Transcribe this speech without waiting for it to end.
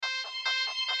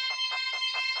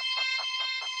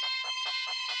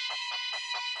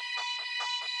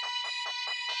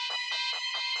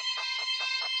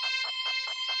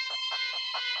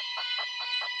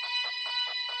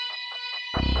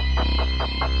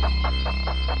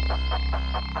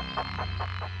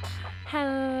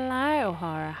Hello,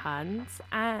 Horror Huns,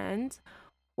 and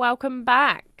welcome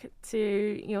back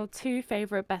to your two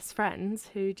favourite best friends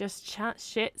who just chat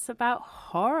shits about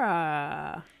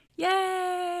horror.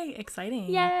 Yay! Exciting.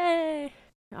 Yay!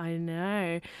 I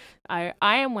know. I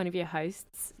am one of your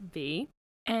hosts, V.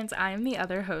 And I'm the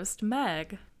other host,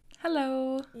 Meg.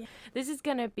 Hello. Yeah. This is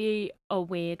going to be a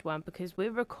weird one because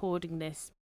we're recording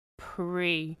this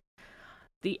pre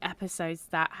the episodes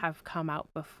that have come out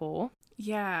before.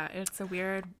 Yeah, it's a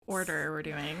weird order we're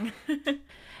doing.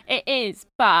 It is,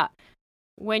 but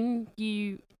when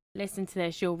you listen to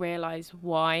this, you'll realise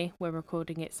why we're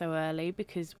recording it so early,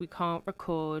 because we can't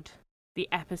record the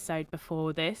episode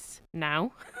before this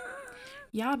now.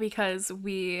 Yeah, because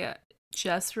we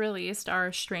just released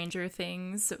our Stranger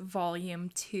Things Volume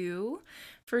 2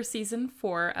 for Season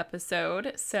 4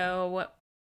 episode. So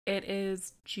it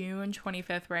is June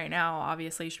 25th right now.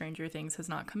 Obviously, Stranger Things has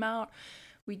not come out.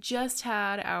 We just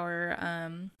had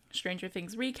our Stranger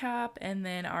Things recap and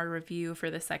then our review for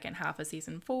the second half of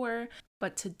Season 4.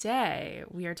 But today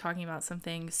we are talking about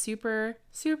something super,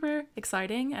 super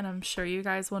exciting. And I'm sure you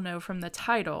guys will know from the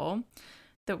title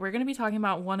that we're going to be talking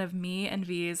about one of me and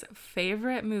V's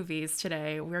favorite movies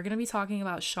today. We're going to be talking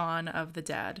about Shaun of the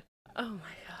Dead. Oh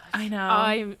my gosh. I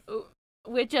know.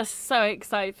 We're just so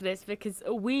excited for this because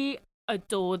we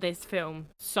adore this film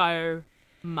so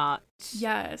much.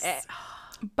 Yes.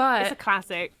 But it's a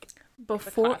classic.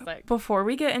 Before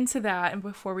we get into that and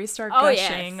before we start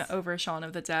gushing over Shaun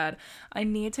of the Dead, I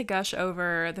need to gush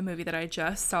over the movie that I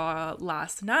just saw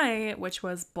last night, which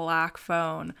was Black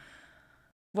Phone.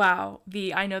 Wow,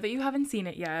 V, I know that you haven't seen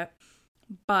it yet,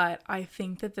 but I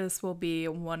think that this will be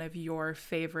one of your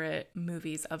favorite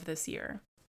movies of this year.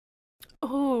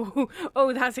 Oh,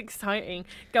 that's exciting.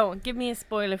 Go on, give me a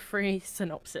spoiler-free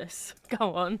synopsis.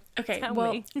 Go on. Okay, tell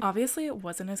well, me. Obviously it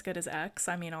wasn't as good as X.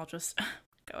 I mean, I'll just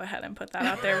go ahead and put that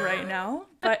out there right now.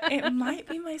 But it might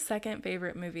be my second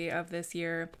favorite movie of this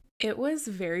year. It was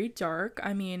very dark.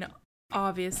 I mean,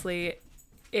 obviously,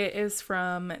 it is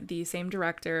from the same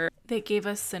director that gave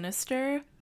us Sinister,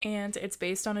 and it's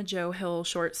based on a Joe Hill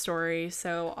short story.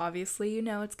 So obviously, you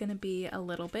know it's going to be a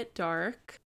little bit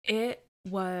dark. It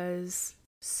was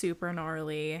super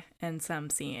gnarly in some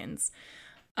scenes.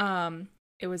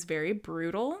 It was very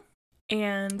brutal,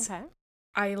 and Okay.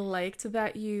 I liked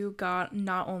that you got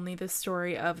not only the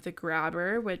story of the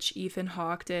grabber, which Ethan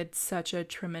Hawke did such a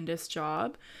tremendous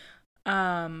job,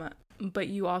 but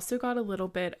you also got a little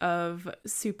bit of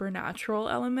supernatural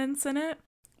elements in it,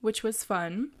 which was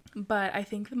fun. But I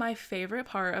think my favorite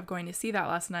part of going to see that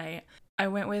last night, I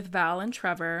went with Val and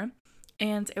Trevor,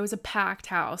 and it was a packed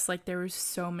house. Like, there were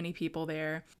so many people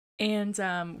there. And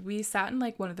we sat in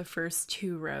like one of the first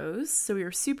two rows, so we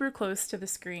were super close to the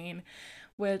screen,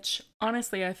 which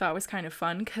honestly I thought was kind of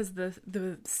fun because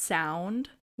the sound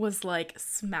was like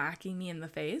smacking me in the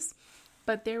face.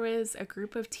 But there was a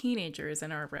group of teenagers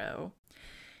in our row,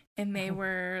 and they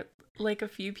were like a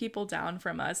few people down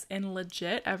from us, and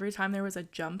legit every time there was a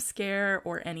jump scare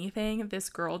or anything, this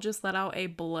girl just let out a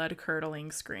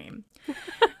blood-curdling scream.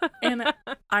 And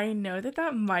I know that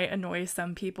that might annoy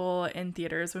some people in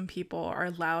theaters when people are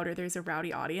loud or there's a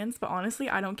rowdy audience, but honestly,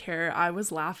 I don't care. I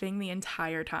was laughing the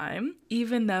entire time,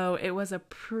 even though it was a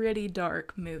pretty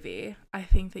dark movie. I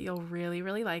think that you'll really,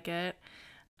 really like it.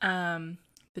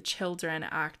 The children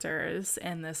actors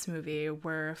in this movie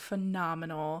were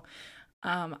phenomenal.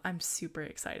 I'm super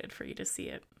excited for you to see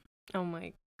it. Oh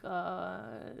my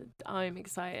god, I'm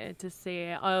excited to see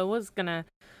it. I was gonna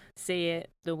see it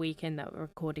the weekend that we're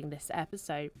recording this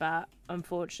episode, but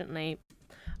unfortunately,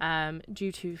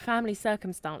 due to family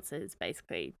circumstances,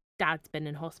 basically, Dad's been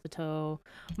in hospital,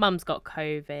 Mum's got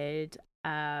COVID,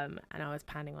 and I was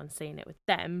planning on seeing it with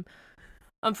them.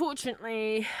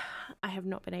 Unfortunately, I have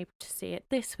not been able to see it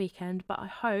this weekend, but I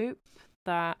hope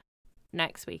that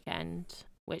next weekend,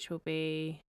 which will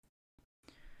be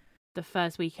the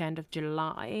first weekend of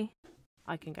July,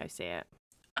 I can go see it.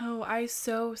 Oh, I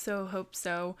so hope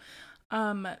so.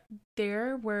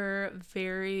 There were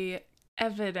very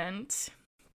evident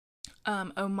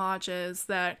homages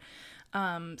that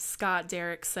Scott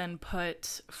Derrickson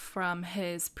put from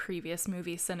his previous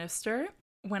movie Sinister.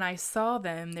 When I saw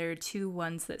them, there are two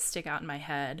ones that stick out in my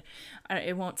head.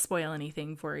 It won't spoil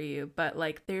anything for you, but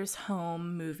like there's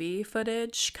home movie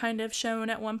footage kind of shown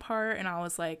at one part, and I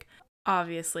was like,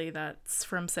 obviously that's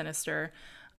from Sinister.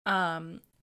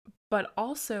 But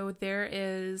also there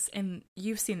is, and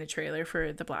you've seen the trailer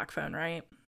for The Black Phone, right?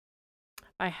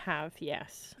 I have,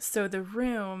 yes. So the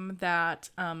room that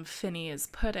Finney is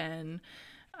put in,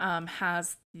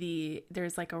 has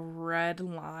there's like a red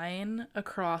line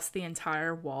across the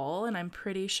entire wall, and I'm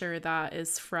pretty sure that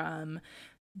is from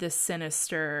the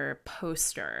Sinister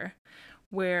poster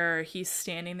where he's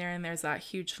standing there and there's that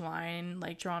huge line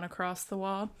like drawn across the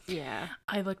wall. Yeah.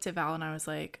 I looked at Val and I was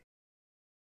like,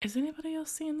 is anybody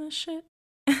else seeing this shit?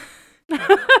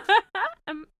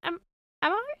 Am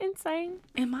I insane?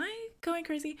 Am I going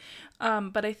crazy?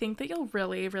 But I think that you'll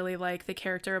really, really like the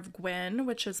character of Gwen,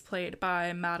 which is played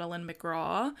by Madeline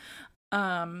McGraw.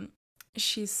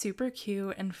 She's super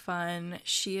cute and fun.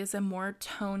 She is a more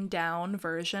toned down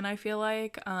version, I feel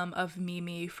like, of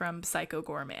Mimi from Psycho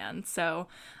Gorman. So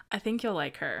I think you'll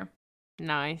like her.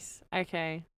 Nice.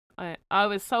 Okay. I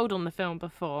was sold on the film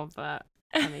before, but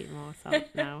I'm even more sold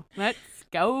now. Let's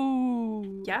go.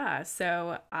 Yeah,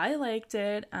 so I liked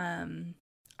it.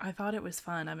 I thought it was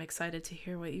fun. I'm excited to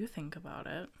hear what you think about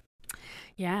it.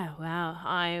 Yeah, well,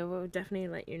 I will definitely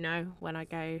let you know when I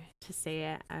go to see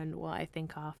it and what I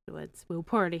think afterwards. We'll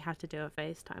probably have to do a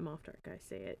FaceTime after I go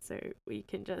see it so we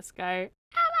can just go,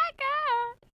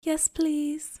 oh Yes,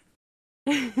 please.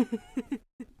 my god.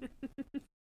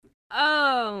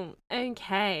 Oh,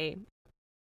 okay.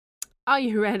 Are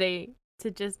you ready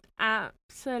to just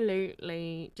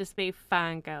absolutely just be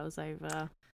fangirls over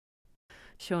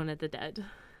Shaun of the Dead?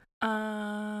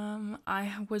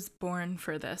 I was born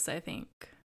for this, I think.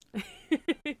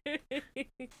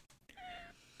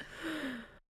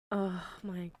 Oh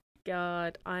my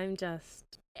god, I'm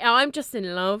just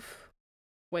in love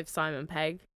with Simon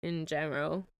Pegg in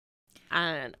general,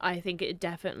 and I think it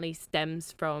definitely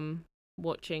stems from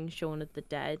watching Shaun of the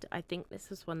Dead. I think this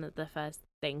was one of the first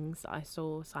things I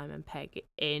saw Simon Pegg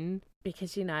in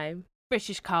because, you know,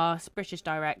 British cast, British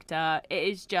director, it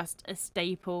is just a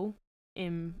staple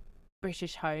in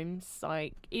British homes.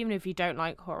 Like, even if you don't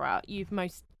like horror, you've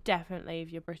most definitely,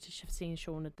 if you're British, have seen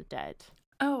Shaun of the Dead.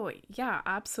 Oh, yeah,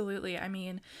 absolutely. I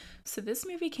mean, so this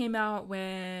movie came out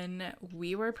when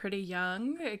we were pretty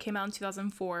young. It came out in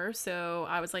 2004, so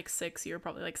I was like 6, you were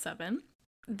probably like 7.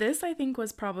 This, I think,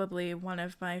 was probably one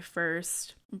of my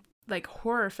first like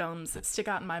horror films that stick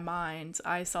out in my mind.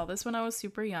 I saw this when I was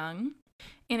super young,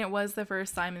 and it was the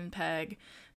first Simon Pegg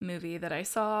movie that I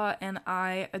saw, and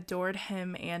I adored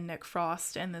him and Nick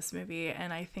Frost in this movie,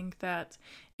 and I think that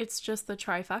it's just the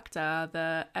trifecta,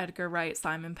 the Edgar Wright,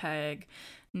 Simon Pegg,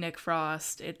 Nick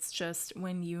Frost. It's just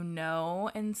when you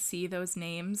know and see those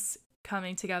names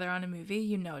coming together on a movie,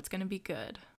 you know it's going to be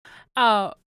good.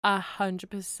 Oh,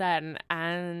 100%.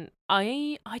 And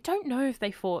I don't know if they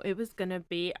thought it was gonna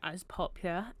be as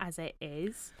popular as it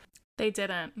is. They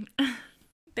didn't.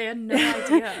 They had no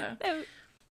idea.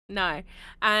 No.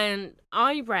 And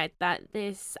I read that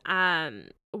this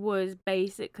was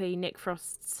basically Nick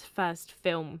Frost's first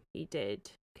film he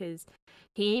did because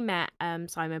he met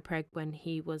Simon Pegg when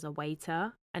he was a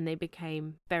waiter and they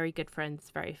became very good friends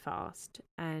very fast.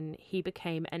 And he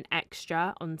became an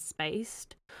extra on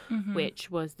Spaced,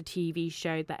 which was the TV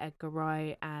show that Edgar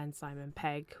Wright and Simon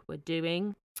Pegg were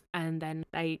doing. And then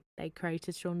they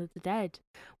created Shaun of the Dead,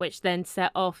 which then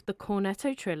set off the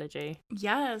Cornetto trilogy.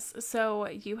 Yes. So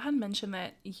you had mentioned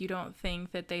that you don't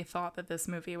think that they thought that this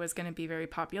movie was going to be very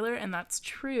popular, and that's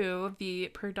true. The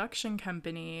production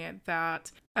company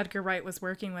that Edgar Wright was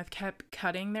working with kept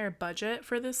cutting their budget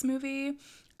for this movie.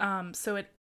 So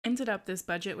it ended up this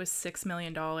budget was $6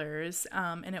 million,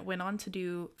 and it went on to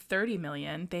do 30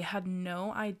 million. They had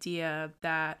no idea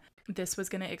that this was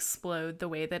going to explode the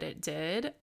way that it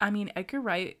did. I mean, Edgar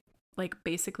Wright like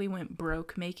basically went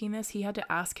broke making this. He had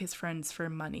to ask his friends for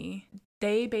money.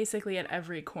 They basically at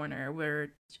every corner were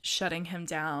shutting him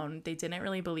down. They didn't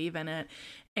really believe in it.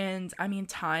 And I mean,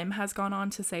 Time has gone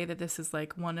on to say that this is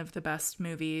like one of the best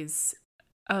movies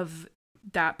of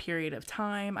that period of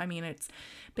time. I mean, it's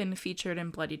been featured in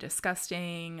Bloody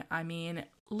Disgusting. I mean,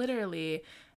 literally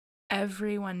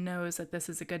everyone knows that this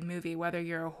is a good movie, whether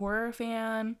you're a horror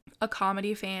fan, a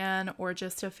comedy fan, or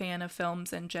just a fan of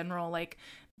films in general. Like,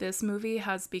 this movie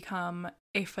has become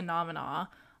a phenomena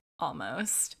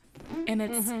almost. And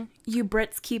it's you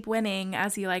Brits keep winning,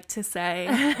 as you like to say.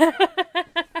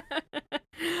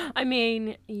 I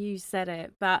mean, you said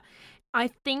it, but I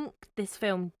think this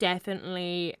film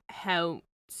definitely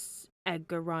helps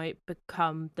Edgar Wright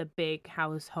become the big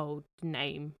household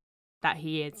name that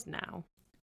he is now.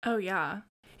 Oh, yeah.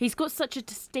 He's got such a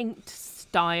distinct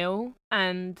style,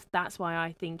 and that's why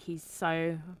I think he's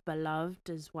so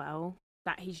beloved as well.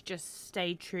 That he's just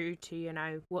stayed true to, you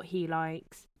know, what he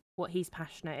likes, what he's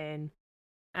passionate in.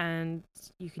 And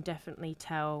you can definitely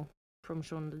tell from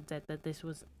Shaun of the Dead that this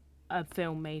was a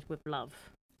film made with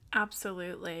love.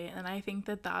 Absolutely. And I think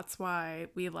that that's why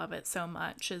we love it so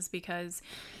much, is because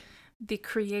the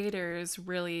creators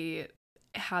really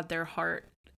had their heart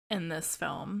in this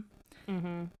film.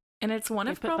 Mm-hmm. And it's one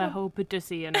They of put their whole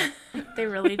Badussi in it. They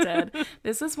really did.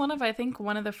 This is I think,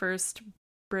 one of the first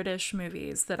British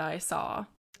movies that I saw.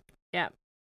 Yeah.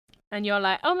 And you're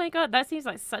like, oh my God, that seems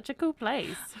like such a cool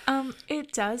place.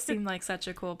 It does seem like such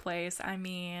a cool place. I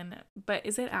mean, but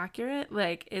is it accurate?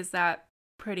 Like, is that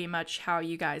pretty much how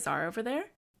you guys are over there?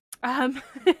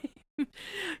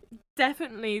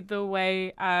 Definitely the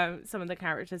way some of the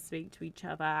characters speak to each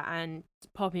other and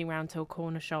popping around to a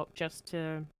corner shop just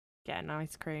to get an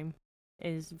ice cream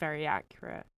is very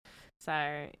accurate.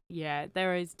 So yeah,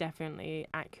 there is definitely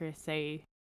accuracy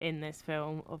in this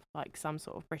film of like some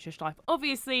sort of British life.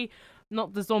 Obviously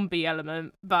not the zombie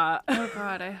element, but Oh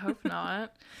God, I hope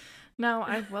not. Now,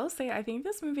 I will say, I think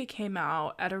this movie came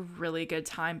out at a really good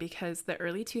time because the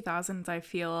early 2000s, I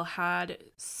feel, had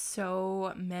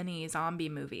so many zombie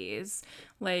movies.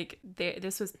 Like,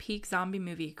 this was peak zombie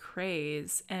movie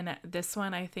craze. And this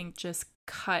one, I think, just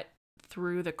cut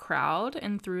through the crowd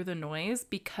and through the noise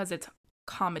because it's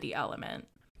comedy element.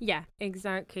 yeah,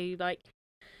 exactly. Like,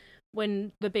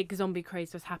 when the big zombie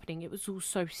craze was happening, it was all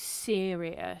so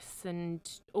serious and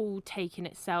all taking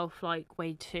itself like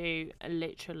way too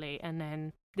literally. And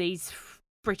then these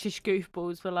British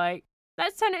goofballs were like,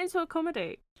 let's turn it into a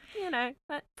comedy,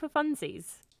 for funsies.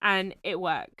 And it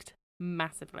worked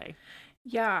massively.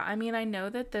 Yeah, I mean, I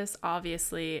know that this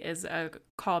obviously is a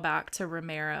callback to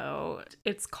Romero.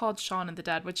 It's called Shaun of the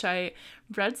Dead, which I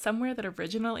read somewhere that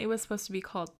originally it was supposed to be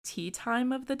called Tea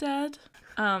Time of the Dead.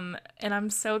 And I'm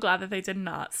so glad that they did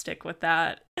not stick with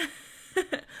that.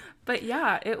 But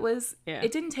yeah,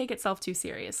 it didn't take itself too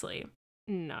seriously.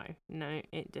 No,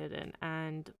 it didn't.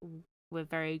 And we're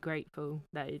very grateful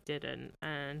that it didn't.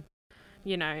 And,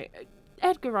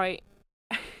 Edgar Wright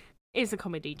is a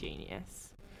comedy genius.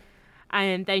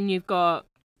 And then you've got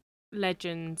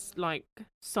legends like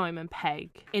Simon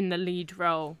Pegg in the lead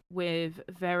role with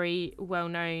very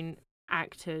well-known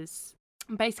actors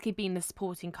basically being the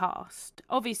supporting cast.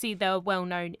 Obviously, they're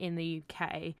well-known in the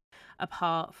UK,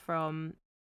 apart from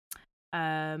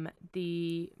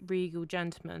the regal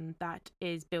gentleman that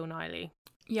is Bill Nighy.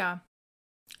 Yeah.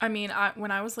 I mean,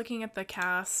 when I was looking at the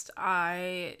cast,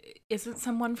 isn't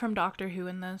someone from Doctor Who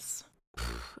in this?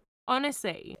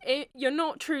 Honestly, you're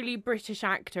not truly British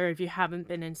actor if you haven't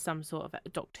been in some sort of a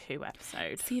Doctor Who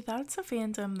episode. See, that's a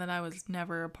fandom that I was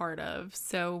never a part of.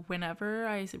 So whenever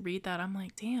I read that, I'm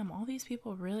like, damn, all these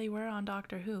people really were on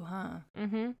Doctor Who, huh?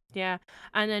 Mm-hmm. Yeah.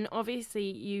 And then obviously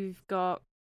you've got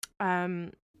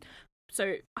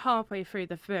so halfway through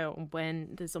the film,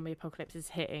 when the zombie apocalypse is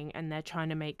hitting and they're trying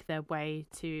to make their way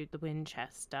to the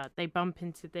Winchester, they bump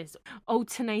into this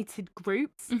alternated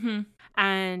groups, Mm-hmm.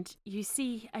 and you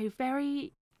see a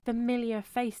very familiar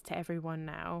face to everyone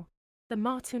now. The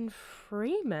Martin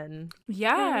Freeman.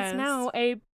 Yes. Who is now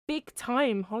a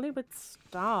big-time Hollywood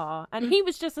star. And he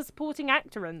was just a supporting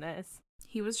actor in this.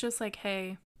 He was just like,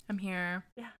 hey, I'm here.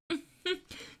 Yeah.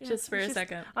 Just for a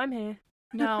second. I'm here.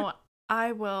 No,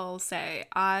 I will say,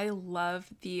 I love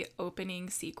the opening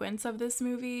sequence of this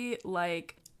movie.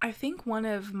 Like, I think one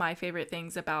of my favorite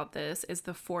things about this is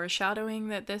the foreshadowing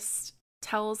that this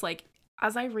tells. Like,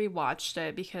 as I rewatched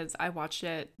it, because I watched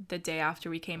it the day after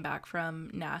we came back from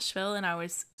Nashville, and I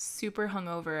was super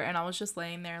hungover, and I was just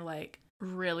laying there, like,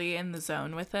 really in the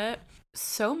zone with it.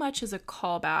 So much is a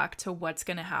callback to what's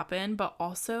going to happen, but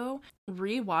also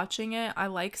rewatching it, I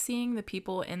like seeing the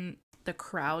people in the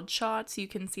crowd shots. You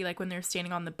can see, like, when they're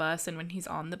standing on the bus and when he's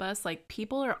on the bus, like,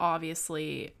 people are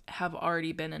obviously have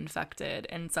already been infected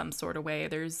in some sort of way.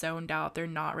 They're zoned out. They're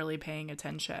not really paying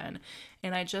attention.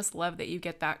 And I just love that you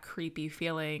get that creepy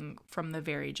feeling from the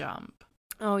very jump.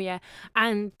 Oh, yeah.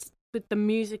 And with the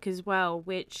music as well,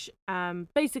 which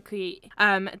basically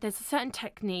there's a certain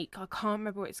technique, I can't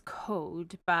remember what it's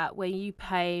called, but where you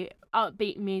play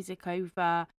upbeat music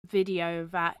over video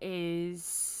that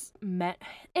is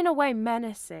in a way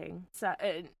menacing. So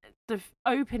the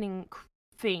opening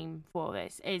theme for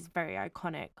this is very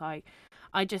iconic.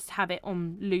 I just have it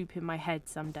on loop in my head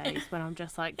some days when I'm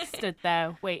just like stood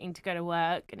there waiting to go to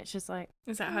work, and it's just like,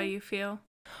 is that how you feel?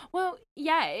 Well,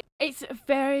 yeah, it's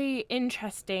very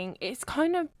interesting. It's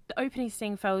kind of, the opening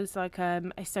scene feels like a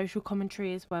social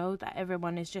commentary as well, that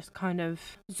everyone is just kind of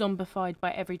zombified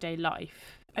by everyday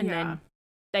life, and then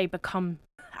they become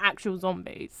actual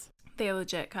zombies. They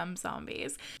legit come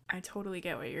zombies. I totally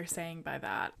get what you're saying by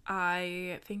that.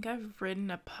 I think I've ridden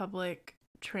a public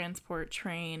transport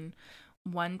train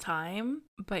one time,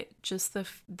 but just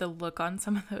the look on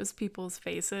some of those people's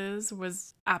faces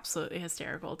was absolutely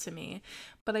hysterical to me.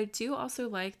 But I do also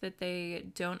like that they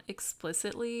don't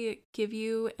explicitly give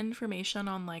you information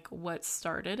on like what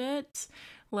started it.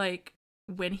 Like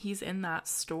when he's in that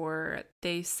store,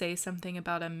 they say something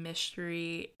about a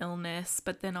mystery illness,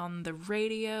 but then on the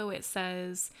radio it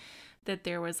says that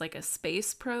there was like a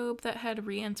space probe that had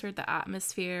re-entered the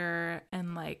atmosphere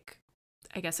and like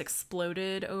I guess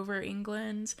exploded over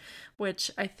England,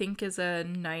 which I think is a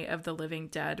Night of the Living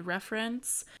Dead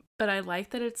reference. But I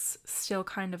like that it's still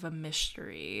kind of a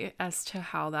mystery as to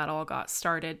how that all got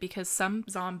started, because some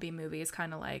zombie movies,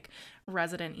 kind of like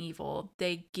Resident Evil,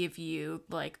 they give you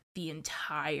like the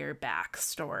entire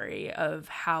backstory of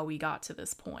how we got to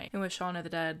this point. And with Shaun of the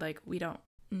Dead, like we don't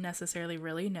necessarily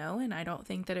really know, and I don't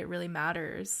think that it really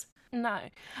matters. No.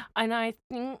 And I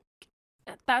think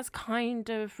that's kind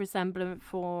of resemblant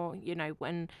for, you know,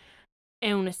 when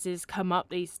illnesses come up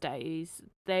these days,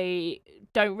 they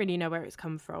don't really know where it's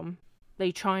come from.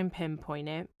 They try and pinpoint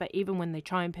it, but even when they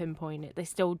try and pinpoint it, they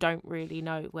still don't really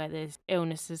know where this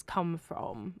illness has come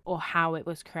from or how it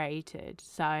was created.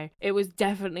 So it was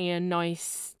definitely a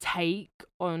nice take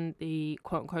on the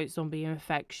quote-unquote zombie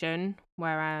infection,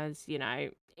 whereas, you know,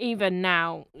 even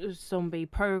now, zombie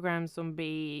programs,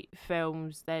 zombie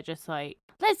films, they're just like,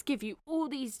 let's give you all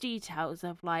these details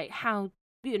of like how,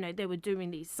 you know, they were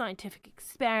doing these scientific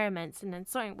experiments and then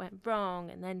something went wrong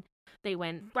and then they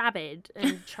went rabid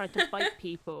and tried to bite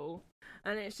people.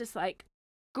 And it's just like,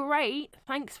 great,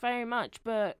 thanks very much,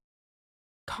 but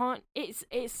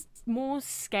it's more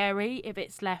scary if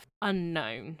it's left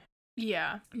unknown.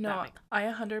 Yeah, no, I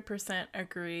 100%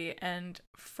 agree. And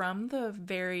from the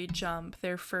very jump,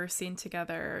 their first scene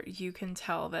together, you can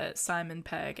tell that Simon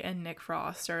Pegg and Nick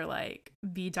Frost are like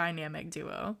the dynamic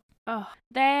duo. Oh,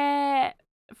 their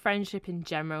friendship in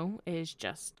general is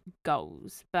just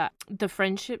goals, but the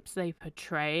friendships they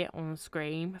portray on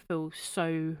screen feel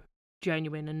so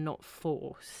genuine and not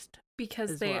forced.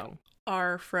 Because they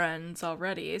are friends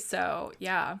already, so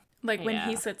yeah. Like when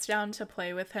he sits down to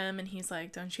play with him and he's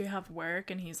like, don't you have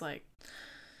work? And he's like,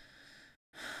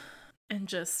 and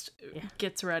just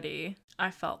gets ready. I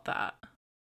felt that.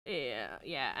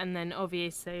 Yeah. And then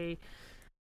obviously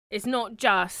it's not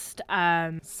just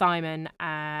Shaun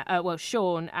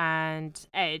and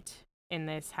Ed in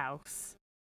this house.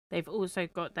 They've also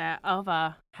got their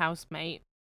other housemate,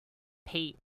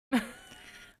 Pete.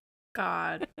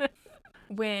 God.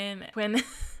 When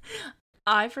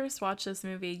I first watched this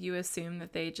movie, you assume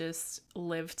that they just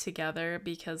live together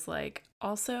because, like,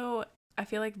 also, I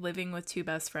feel like living with two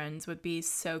best friends would be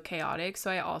so chaotic.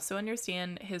 So I also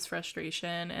understand his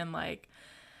frustration and, like,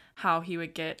 how he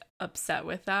would get upset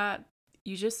with that.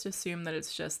 You just assume that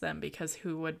it's just them because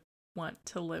who would want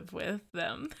to live with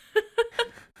them?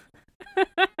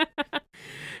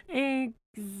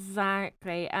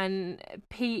 Exactly. And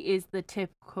Pete is the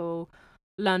typical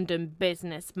London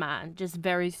businessman, just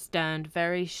very stern,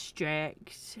 very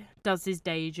strict, does his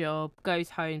day job,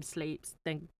 goes home, sleeps,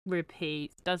 then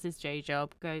repeats, does his day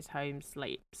job, goes home,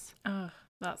 sleeps. Ugh,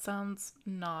 that sounds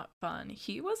not fun.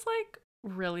 He was like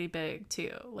really big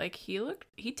too. Like he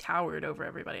towered over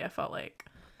everybody, I felt like.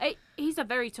 He's a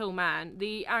very tall man.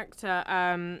 The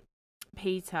actor,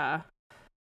 Peter,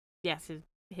 yes,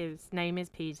 his name is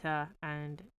Peter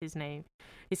and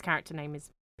his character name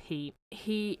is Pete.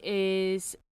 He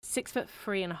is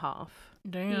 6'3.5".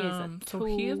 Damn.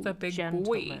 He is a big gentleman.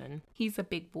 Boy. He's a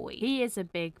big boy. He is a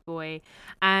big boy,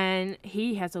 and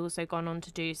he has also gone on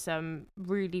to do some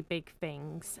really big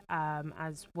things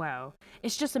as well.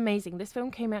 It's just amazing. This film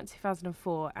came out in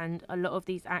 2004, and a lot of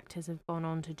these actors have gone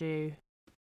on to do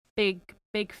big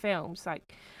films.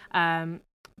 Like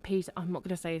Peter, I'm not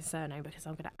going to say his surname because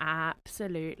I'm going to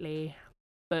absolutely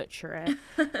butcher it,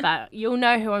 but you'll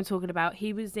know who I'm talking about.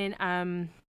 He was in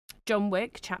John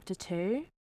Wick Chapter 2.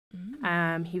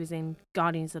 He was in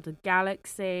Guardians of the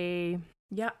Galaxy.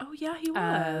 Yeah. Oh yeah, he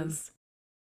was.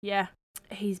 Yeah,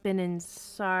 he's been in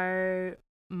so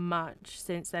much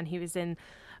since then. He was in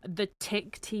the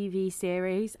Tick TV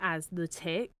series as the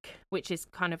Tick, which is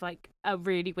kind of like a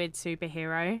really weird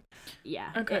superhero.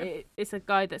 Yeah. Okay. It's a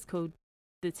guy that's called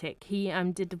the Tick. He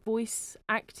did the voice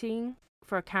acting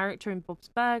for a character in Bob's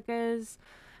Burgers.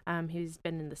 He's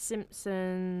been in The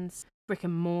Simpsons, Rick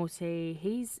and Morty.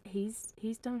 He's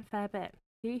done a fair bit.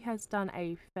 He has done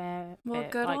a fair bit. Well,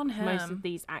 good on him. Most of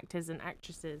these actors and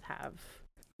actresses have.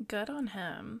 Good on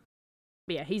him.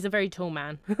 But yeah, he's a very tall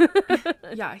man.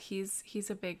 Yeah, he's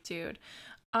a big dude.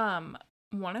 One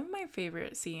of my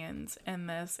favorite scenes in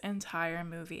this entire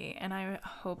movie, and I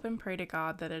hope and pray to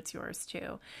God that it's yours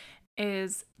too,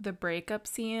 is the breakup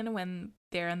scene when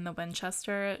there in the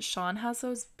Winchester, Shaun has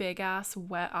those big ass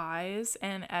wet eyes,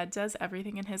 and Ed does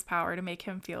everything in his power to make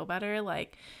him feel better.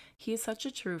 Like, he's such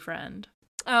a true friend.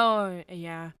 Oh,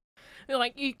 yeah.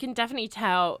 Like, you can definitely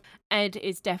tell Ed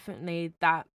is definitely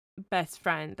that best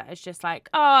friend that is just like,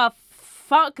 oh,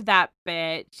 fuck that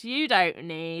bitch. You don't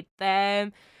need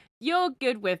them. You're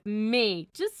good with me.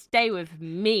 Just stay with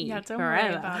me Yeah, don't forever.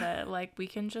 worry about it. Like, we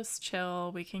can just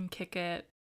chill. We can kick it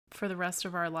for the rest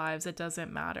of our lives. It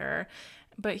doesn't matter.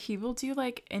 But he will do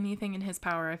like anything in his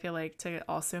power, I feel like, to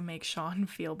also make Shaun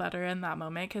feel better in that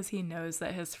moment because he knows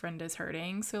that his friend is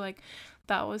hurting. So, like,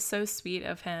 that was so sweet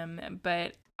of him.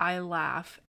 But I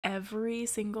laugh every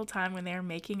single time when they're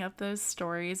making up those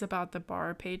stories about the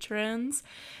bar patrons,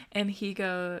 and he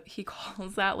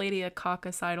calls that lady a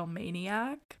coccicidal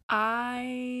maniac.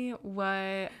 When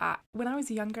I was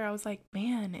younger, I was like,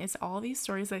 man, is all these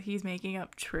stories that he's making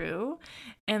up true?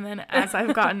 And then as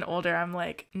I've gotten older, I'm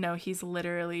like, no, he's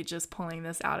literally just pulling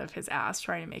this out of his ass,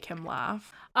 trying to make him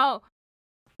laugh. Oh,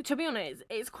 to be honest,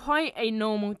 it's quite a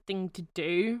normal thing to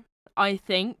do, I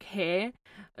think, here.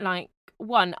 Like,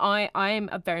 one, I am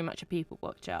a very much a people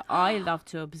watcher. I love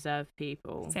to observe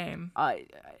people. Same.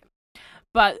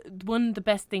 But one of the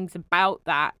best things about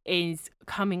that is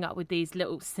coming up with these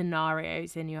little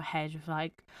scenarios in your head of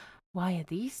like, why are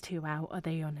these two out? Are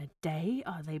they on a date?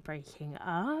 Are they breaking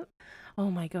up?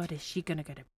 Oh my God, is she going to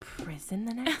go to prison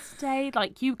the next day?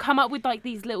 Like, you come up with like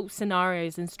these little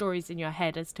scenarios and stories in your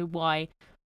head as to why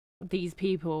these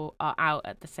people are out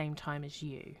at the same time as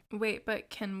you. Wait,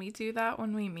 but can we do that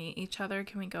when we meet each other?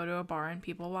 Can we go to a bar and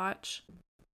people watch?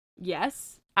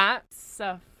 Yes,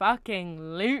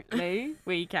 abso-fucking-lutely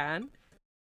we can.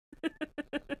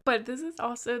 But this is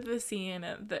also the scene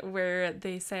where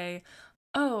they say,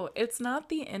 oh, it's not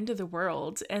the end of the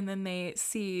world. And then they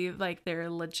see like their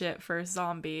legit first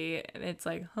zombie. And it's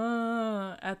like,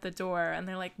 huh, at the door. And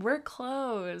they're like, we're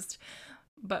closed.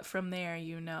 But from there,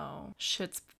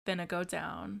 shit's finna go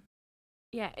down.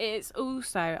 Yeah, it's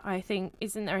also, I think,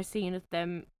 isn't there a scene of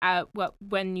them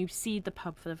when you see the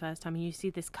pub for the first time and you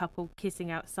see this couple kissing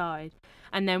outside,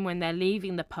 and then when they're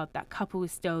leaving the pub, that couple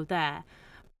is still there,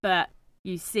 but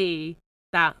you see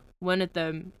that one of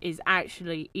them is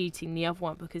actually eating the other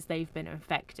one because they've been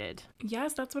infected.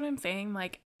 Yes, that's what I'm saying.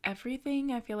 Like,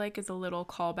 everything I feel like is a little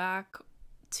callback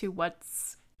to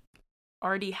what's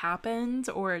already happened,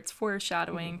 or it's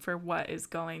foreshadowing for what is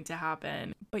going to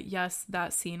happen. But yes,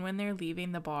 that scene when they're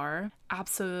leaving the bar,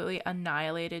 absolutely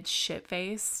annihilated,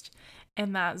 shit-faced,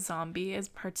 and that zombie is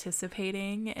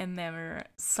participating in their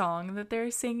song that they're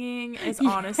singing is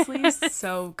honestly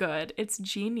so good. It's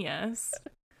genius.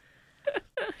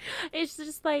 It's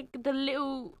just like the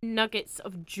little nuggets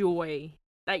of joy.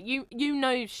 Like, you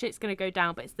know shit's gonna go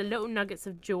down, but it's the little nuggets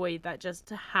of joy that just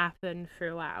happen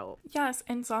throughout. Yes,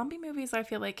 and zombie movies I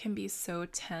feel like can be so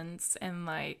tense and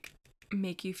like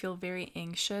make you feel very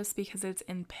anxious because it's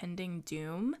impending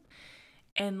doom.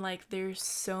 And like there's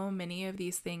so many of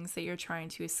these things that you're trying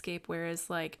to escape, whereas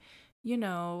like, in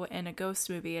a ghost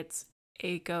movie it's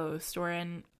a ghost, or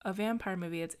in a vampire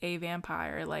movie it's a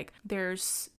vampire. Like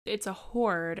it's a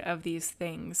horde of these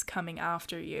things coming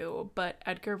after you, but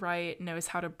Edgar Wright knows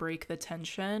how to break the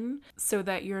tension so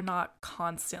that you're not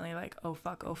constantly like, oh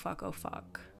fuck, oh fuck, oh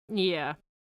fuck. Yeah,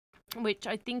 which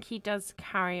I think he does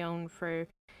carry on through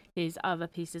his other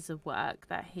pieces of work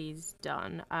that he's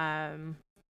done.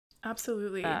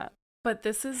 Absolutely. But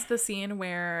this is the scene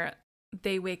where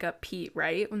they wake up Pete,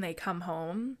 right? When they come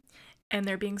home and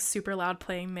they're being super loud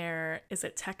playing their, is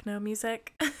it techno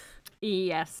music?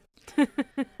 Yes.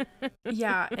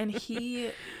 Yeah, and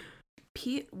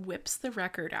Pete whips the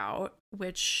record out,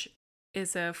 which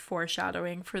is a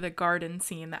foreshadowing for the garden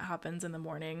scene that happens in the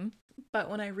morning. But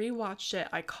when I rewatched it,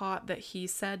 I caught that he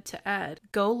said to Ed,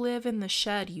 go live in the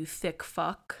shed, you thick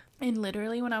fuck. And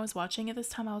literally when I was watching it this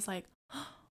time, I was like,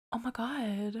 oh my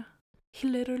God, he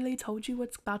literally told you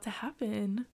what's about to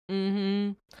happen.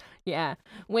 Mm-hmm. Yeah.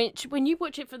 Which, when you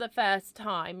watch it for the first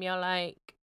time, you're like,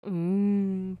 But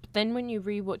then when you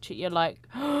rewatch it, you're like,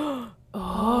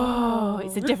 oh,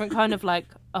 it's a different kind of like,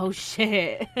 oh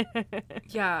shit.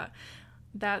 Yeah.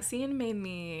 That scene made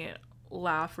me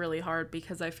laugh really hard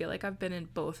because I feel like I've been in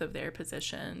both of their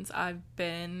positions. I've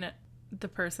been the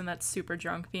person that's super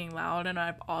drunk being loud, and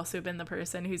I've also been the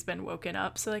person who's been woken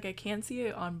up. So like I can see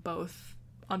it on both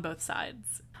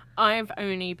sides. I've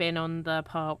only been on the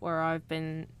part where I've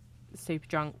been super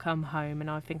drunk, come home, and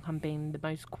I think I'm being the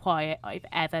most quiet I've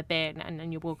ever been, and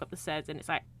then you walk up the stairs and it's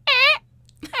like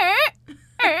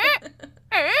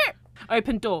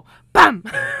open door, bam.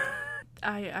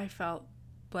 I felt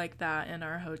like that in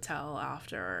our hotel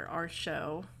after our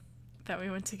show that we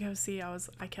went to go see,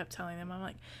 I kept telling them, I'm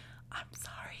like, I'm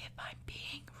sorry if I'm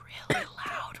being really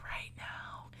loud right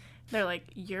now. They're like,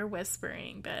 you're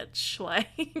whispering, bitch.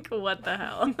 Like, what the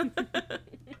hell?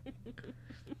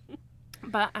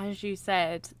 But as you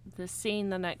said, the scene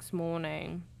the next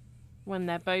morning when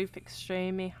they're both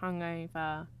extremely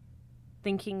hungover,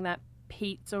 thinking that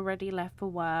Pete's already left for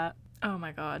work, Oh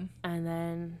my god. and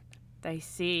then they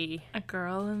see A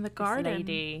girl in the this garden.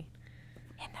 lady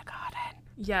in the garden.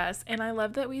 Yes, and I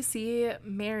love that we see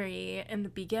Mary in the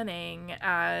beginning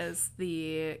as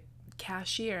the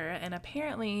cashier, and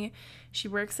apparently she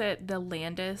works at the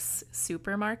Landis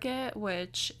supermarket,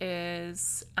 which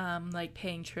is like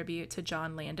paying tribute to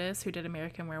John Landis, who did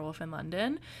American Werewolf in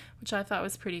London, which I thought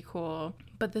was pretty cool.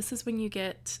 But this is when you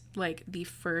get like the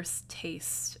first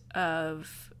taste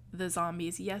of the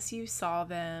zombies. Yes, you saw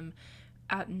them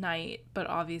at night, but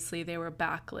obviously they were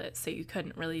backlit, so you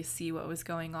couldn't really see what was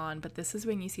going on. But this is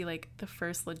when you see like the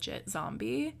first legit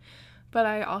zombie. But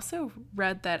I also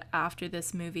read that after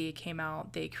this movie came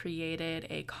out, they created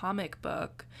a comic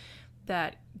book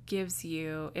that gives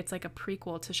you, it's like a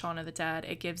prequel to Shaun of the Dead.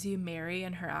 It gives you Mary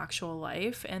and her actual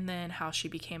life and then how she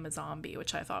became a zombie,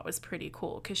 which I thought was pretty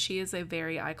cool because she is a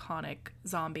very iconic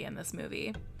zombie in this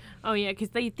movie. Oh yeah, because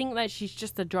they think that she's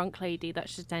just a drunk lady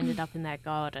that's just ended up in their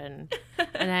garden.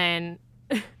 And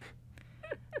then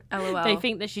LOL. they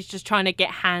think that she's just trying to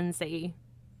get handsy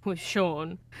with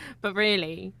Shaun. But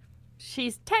really,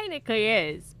 she's technically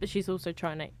is, but she's also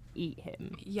trying to eat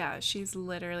him. Yeah, she's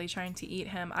literally trying to eat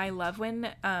him. I love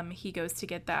when he goes to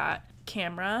get that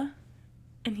camera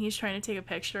and he's trying to take a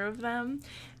picture of them.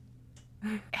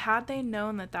 Had they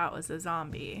known that that was a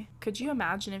zombie, could you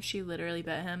imagine if she literally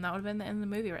bit him? That would have been the end of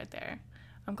the movie right there.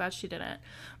 I'm glad she didn't.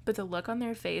 But the look on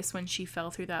their face when she fell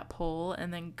through that pole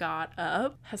and then got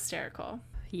up, hysterical.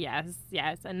 Yes.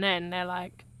 And then they're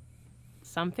like,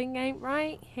 something ain't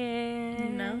right here.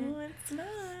 No, it's not.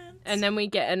 And then we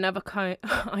get another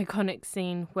iconic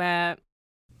scene where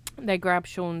they grab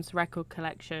Shaun's record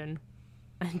collection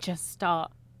and just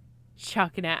start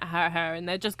chucking it at her, and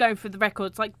they're just going through the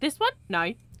records like, this one?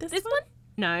 No. This one?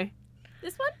 No.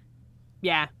 This one?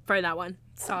 Yeah, throw that one.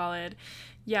 Solid.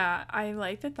 Yeah, I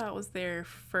like that that was their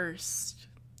first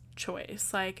choice.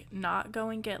 Like, not go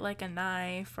and get like a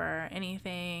knife or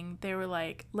anything. They were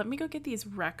like, let me go get these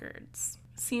records.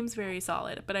 Seems very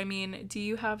solid. But I mean, do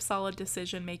you have solid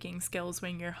decision making skills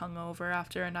when you're hungover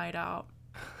after a night out?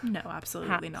 No,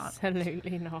 absolutely not.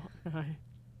 Absolutely not. No.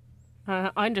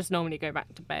 I just normally go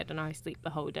back to bed and I sleep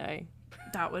the whole day.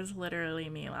 That was literally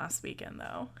me last weekend,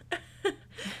 though.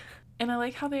 And I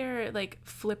like how they're like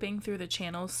flipping through the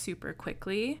channels super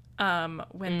quickly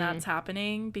when that's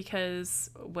happening, because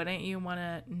wouldn't you want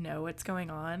to know what's going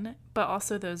on? But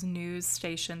also those news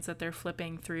stations that they're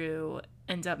flipping through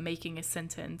end up making a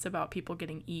sentence about people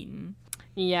getting eaten.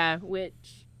 Yeah,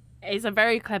 which is a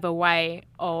very clever way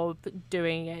of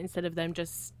doing it, instead of them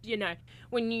just,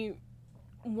 when you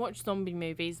watch zombie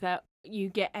movies, that you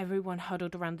get everyone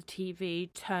huddled around the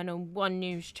TV, turn on one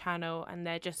news channel, and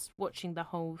they're just watching the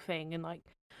whole thing, and like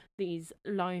these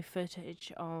live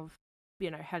footage of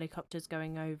helicopters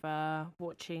going over,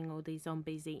 watching all these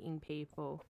zombies eating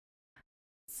people.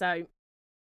 So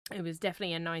it was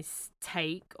definitely a nice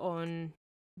take on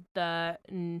the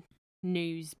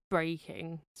news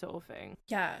breaking sort of thing.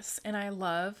 Yes, and I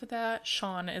love that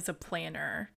Shaun is a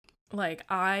planner. Like,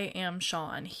 I am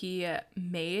Shaun. He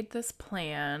made this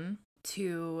plan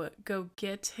to go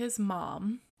get his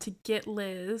mom, to get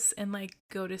Liz, and like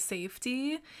go to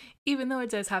safety, even though it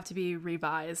does have to be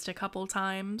revised a couple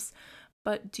times.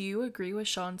 But do you agree with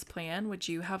Shaun's plan? Would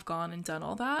you have gone and done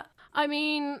all that? I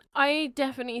mean, I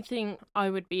definitely think I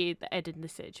would be the Ed in the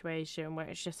situation where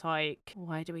it's just like,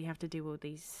 why do we have to do all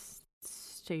these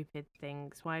stupid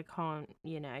things? Why can't,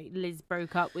 Liz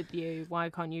broke up with you.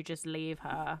 Why can't you just leave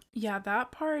her? Yeah,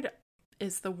 that part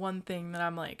is the one thing that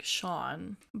I'm like,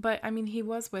 Shaun. But I mean, he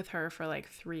was with her for like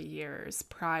 3 years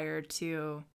prior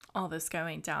to all this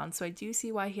going down. So I do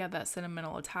see why he had that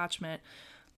sentimental attachment.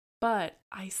 But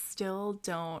I still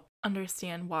don't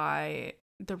understand why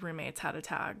the roommates had to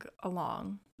tag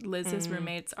along. Liz's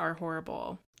roommates are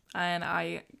horrible. And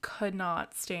I could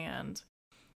not stand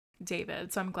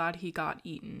David. So I'm glad he got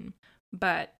eaten.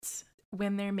 But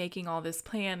when they're making all this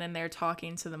plan and they're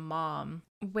talking to the mom,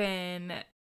 when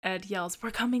Ed yells,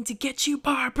 "We're coming to get you,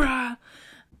 Barbara!"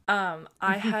 I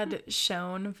had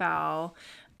shown Val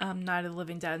Night of the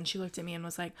Living Dead, and she looked at me and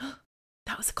was like, oh,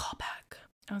 that was a callback.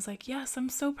 I was like, yes, I'm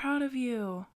so proud of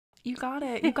you. You got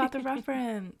it. You got the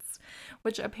reference.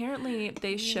 Which apparently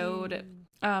they showed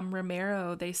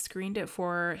Romero, they screened it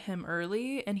for him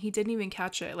early and he didn't even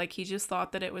catch it. Like he just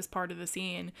thought that it was part of the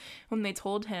scene. When they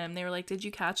told him, they were like, "Did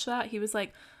you catch that?" He was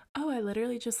like, "Oh, I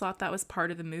literally just thought that was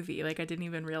part of the movie. Like I didn't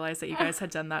even realize that you guys had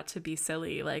done that to be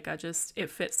silly. Like it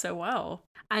fits so well."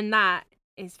 And that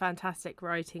is fantastic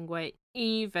writing where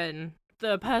even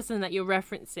the person that you're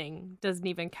referencing doesn't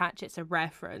even catch it's a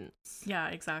reference. Yeah,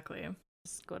 exactly.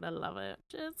 Just gotta love it.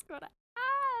 Just gotta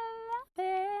love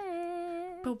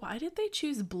it. But why did they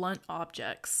choose blunt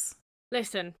objects?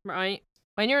 Listen, right?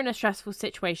 When you're in a stressful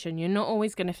situation, you're not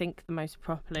always going to think the most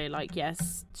properly. Like,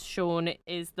 yes, Shaun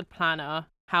is the planner.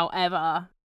 However,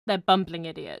 they're bumbling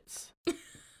idiots.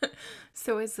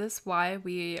 So is this why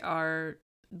we are,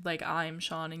 like, I'm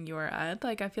Shaun and you're Ed?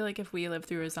 Like, I feel like if we live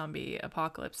through a zombie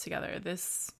apocalypse together,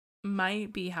 this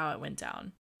might be how it went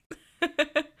down.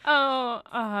 Oh,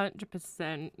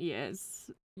 100%. Yes.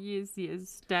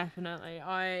 Yes, definitely.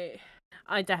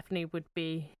 I definitely would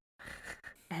be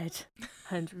Ed.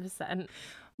 100%.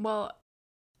 Well,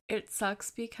 it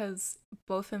sucks because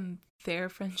both in their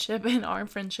friendship and our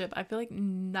friendship, I feel like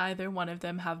neither one of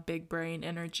them have big brain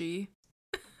energy.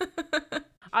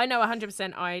 I know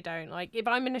 100% I don't. Like, if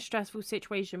I'm in a stressful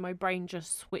situation, my brain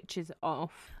just switches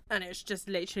off. And it's just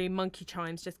literally monkey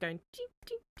chimes just going... Ding,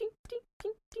 ding, ding, ding,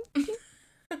 ding, ding, ding.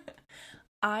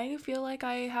 I feel like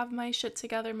I have my shit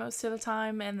together most of the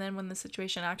time. And then when the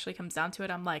situation actually comes down to it,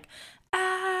 I'm like,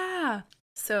 ah!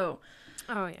 So...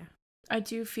 Oh, yeah. I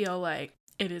do feel like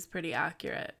it is pretty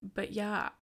accurate. But yeah,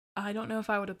 I don't know if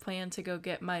I would have planned to go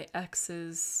get my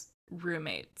ex's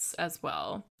roommates as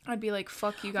well. I'd be like,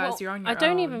 fuck you guys, Well, you're on your I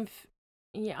don't own.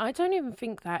 I don't even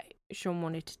think that Shaun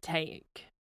wanted to take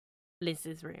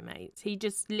Liz's roommates. He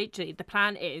just literally, the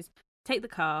plan is take the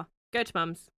car, go to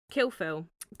Mum's, kill Phil,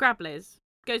 grab Liz,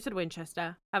 go to the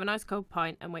Winchester, have a nice cold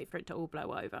pint, and wait for it to all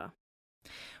blow over.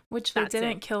 Which they That's didn't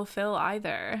it. kill Phil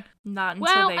either. Not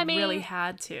until Well, they I mean, really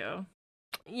had to.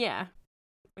 Yeah,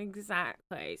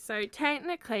 exactly. So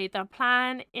technically, the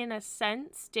plan, in a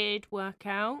sense, did work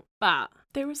out, but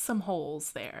There was some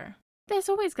holes there. there's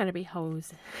always going to be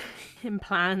holes in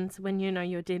plans when you know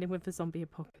you're dealing with a zombie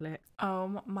apocalypse.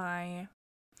 Oh my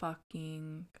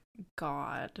fucking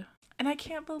god. And I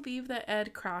can't believe that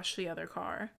Ed crashed the other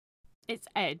car. It's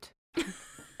Ed.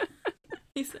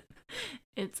 He said,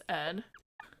 it's Ed.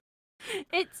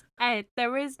 It's Ed.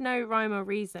 There is no rhyme or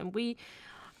reason.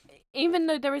 Even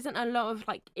though there isn't a lot of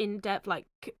like in-depth like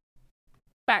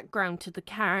background to the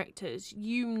characters,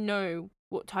 you know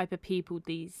what type of people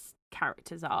these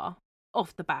characters are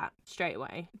off the bat straight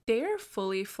away. They're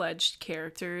fully fledged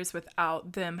characters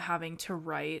without them having to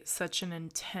write such an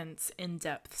intense,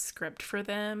 in-depth script for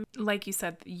them. Like you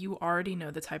said, you already know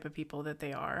the type of people that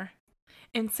they are.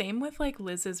 And same with like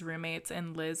Liz's roommates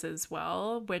and Liz as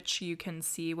well, which you can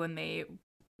see when they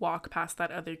walk past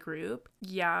that other group.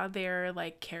 Yeah, they're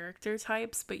like character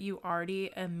types, but you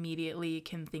already immediately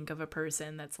can think of a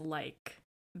person that's like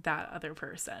that other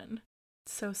person.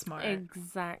 So smart.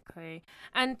 Exactly.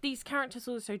 And these characters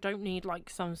also don't need like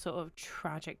some sort of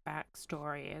tragic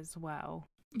backstory as well.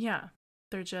 Yeah.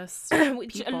 They're just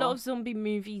which people. a lot of zombie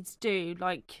movies do.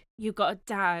 Like, you've got a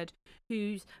dad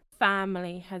whose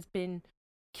family has been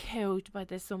killed by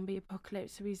the zombie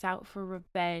apocalypse, so he's out for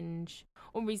revenge,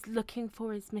 or he's looking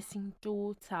for his missing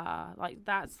daughter, like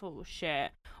that sort of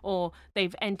shit. Or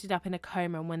they've ended up in a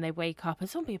coma, and when they wake up, a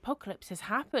zombie apocalypse has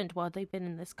happened while they've been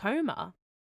in this coma.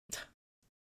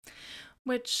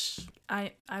 Which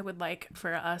I would like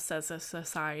for us as a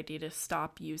society to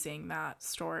stop using that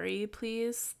story,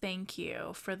 please. Thank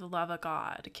you. For the love of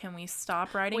God. Can we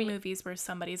stop writing movies where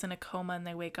somebody's in a coma and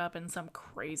they wake up and some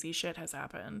crazy shit has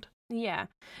happened? Yeah.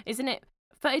 Isn't it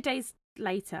 30 Days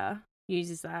Later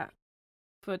uses that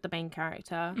for the main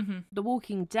character. Mm-hmm. The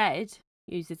Walking Dead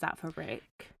uses that for Rick.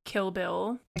 Kill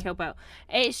Bill.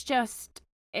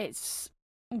 It's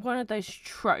one of those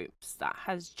tropes that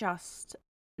has just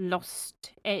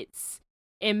lost its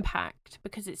impact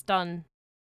because it's done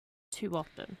too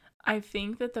often. I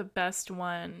think that the best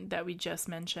one that we just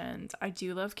mentioned, I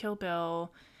do love Kill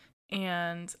Bill,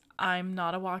 and I'm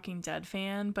not a Walking Dead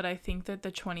fan, but I think that the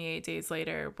 28 Days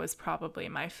Later was probably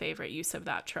my favorite use of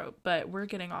that trope. But we're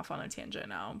getting off on a tangent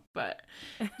now. But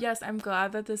yes, I'm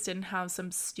glad that this didn't have some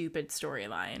stupid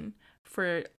storyline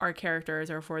for our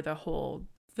characters or for the whole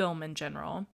film in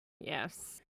general.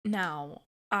 Yes. Now,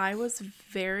 I was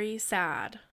very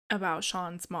sad about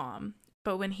Shaun's mom,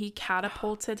 but when he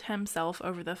catapulted himself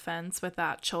over the fence with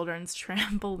that children's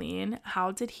trampoline,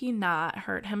 how did he not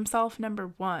hurt himself,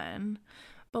 number one?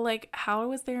 But like, how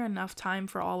was there enough time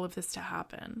for all of this to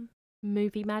happen?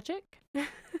 movie magic.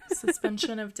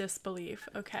 Suspension of disbelief.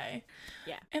 Okay.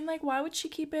 Yeah. And like, why would she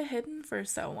keep it hidden for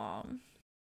so long?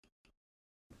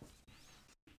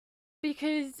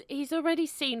 Because he's already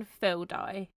seen Phil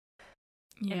die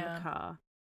in the Yeah. car.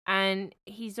 And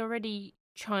he's already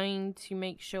trying to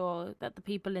make sure that the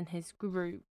people in his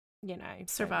group, you know, don't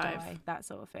Survive. die, that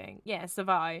sort of thing. Yeah,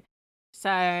 survive.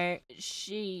 So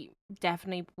she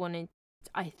definitely wanted,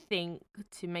 I think,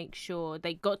 to make sure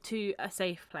they got to a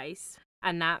safe place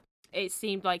and that it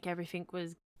seemed like everything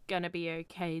was going to be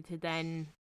okay to then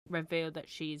reveal that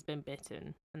she's been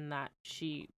bitten and that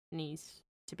she needs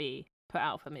to be put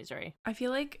out of her misery. I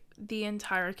feel like the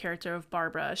entire character of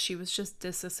Barbara, she was just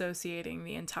disassociating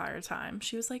the entire time.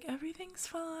 She was like, everything's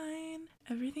fine.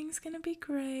 Everything's gonna be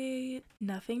great.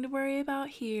 Nothing to worry about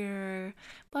here.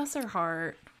 Bless her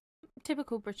heart.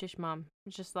 Typical British mum.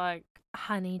 Just like,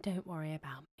 honey, don't worry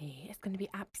about me. It's going to be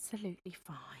absolutely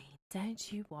fine.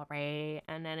 Don't you worry.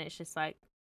 And then it's just like,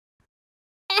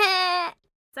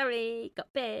 sorry,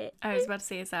 got bit. I was about to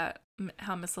say, is that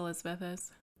how Miss Elizabeth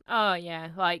is? Oh, yeah.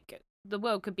 Like, the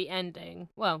world could be ending.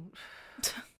 Well,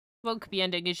 world could be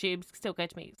ending and she still go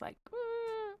to me. It's like,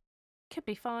 could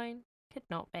be fine. Could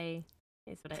not be.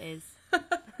 It's what it is.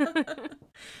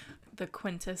 The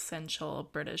quintessential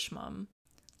British mum.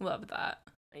 Love that.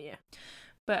 Yeah.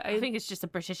 But I think it's just a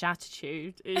British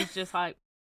attitude. It's just like,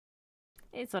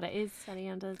 it's what it is at the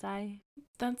end of the day.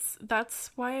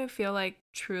 That's why I feel like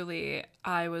truly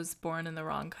I was born in the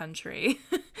wrong country.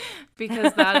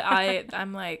 Because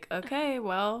I'm like, okay,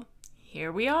 well,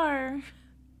 here we are.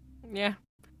 Yeah.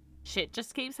 Shit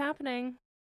just keeps happening.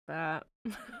 But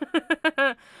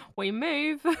we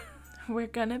move. We're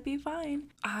gonna be fine.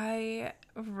 I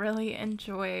really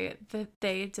enjoy that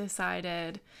they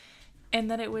decided and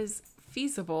that it was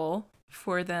feasible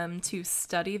for them to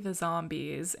study the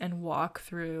zombies and walk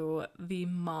through the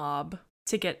mob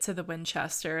to get to the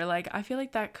Winchester. Like, I feel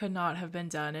like that could not have been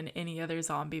done in any other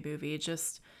zombie movie.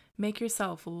 Just make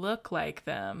yourself look like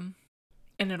them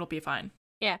and it'll be fine.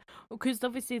 Yeah, because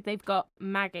obviously they've got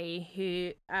Maggie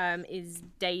who is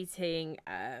dating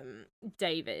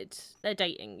David. They're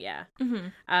dating, yeah. Mm-hmm.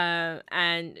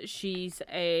 And she's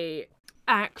a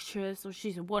actress, or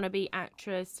she's a wannabe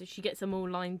actress. So she gets them all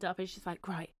lined up, and she's like,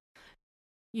 "Right,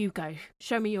 you go.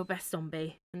 Show me your best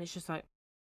zombie." And it's just like,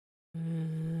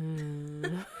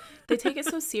 They take it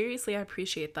so seriously. I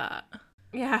appreciate that.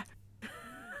 yeah.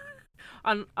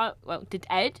 Well, did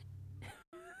Ed?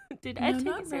 Did Ed take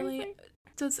not it seriously? really.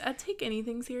 Does Ed take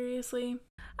anything seriously?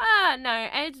 No,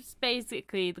 Ed's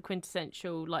basically the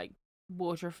quintessential, like,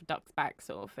 water off a duck's back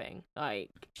sort of thing.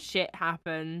 Like, shit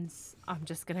happens, I'm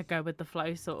just gonna go with the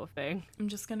flow sort of thing. I'm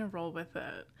just gonna roll with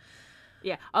it.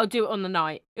 Yeah, I'll do it on the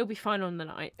night. It'll be fine on the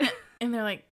night. And they're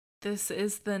like, this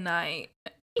is the night.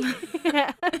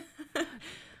 Yeah.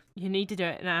 You need to do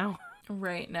it now.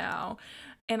 Right now.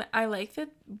 And I like that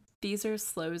these are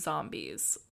slow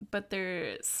zombies, but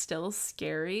they're still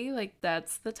scary. Like,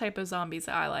 that's the type of zombies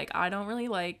I like. I don't really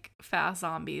like fast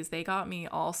zombies. They got me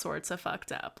all sorts of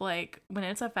fucked up. Like, when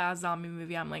it's a fast zombie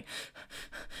movie, I'm like,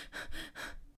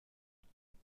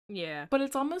 Yeah. but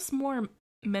it's almost more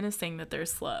menacing that they're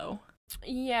slow.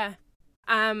 Yeah.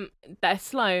 They're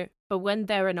slow, but when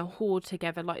they're in a horde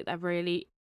together, like, they're really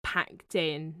packed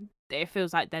in, it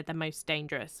feels like they're the most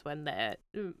dangerous when they're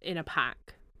in a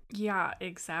pack. Yeah,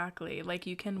 exactly. Like,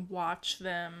 you can watch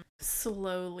them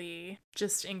slowly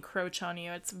just encroach on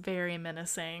you. It's very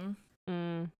menacing.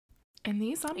 And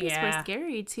these zombies were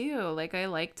scary too. Like, I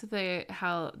liked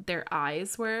how their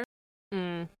eyes were.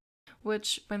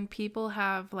 Which, when people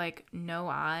have, like, no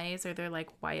eyes or they're, like,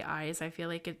 white eyes, I feel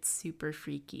like it's super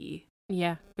freaky.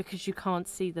 Yeah, because you can't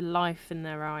see the life in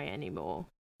their eye anymore.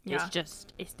 Yeah.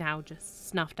 It's now just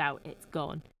snuffed out. It's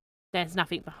gone. There's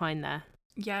nothing behind there.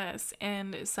 Yes,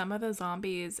 and some of the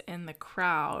zombies in the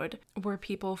crowd were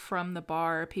people from the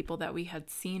bar, people that we had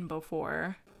seen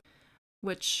before,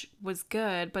 which was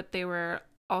good, but they were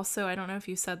also, I don't know if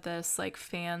you said this, like,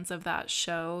 fans of that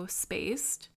show,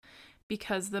 Spaced,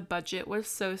 because the budget was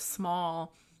so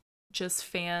small, just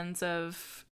fans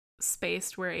of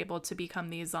Spaced were able to become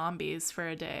these zombies for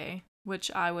a day,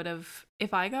 which I would have,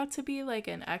 if I got to be, like,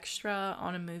 an extra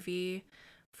on a movie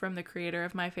from the creator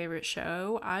of my favorite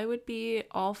show, I would be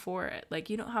all for it. Like,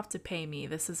 you don't have to pay me.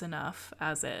 This is enough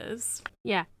as is.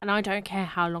 Yeah, and I don't care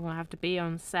how long I have to be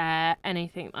on set,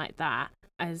 anything like that.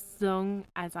 As long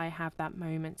as I have that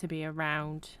moment to be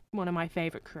around one of my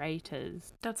favorite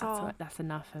creators, that's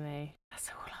enough for me. That's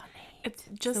all I need. It's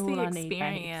just the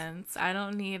experience. I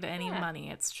don't need any money.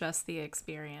 It's just the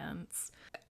experience.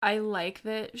 I like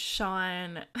that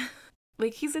Shaun,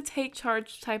 like, he's a take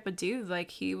charge type of dude.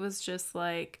 Like, he was just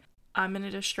like, I'm going to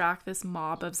distract this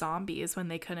mob of zombies when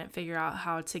they couldn't figure out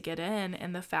how to get in.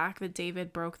 And the fact that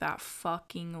David broke that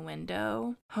fucking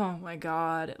window, oh my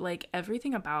God. Like,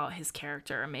 everything about his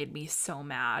character made me so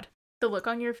mad. The look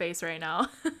on your face right now.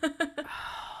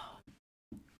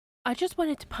 I just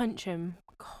wanted to punch him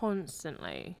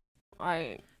constantly.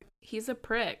 He's a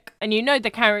prick. And you know the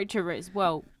character is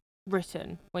well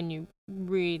written when you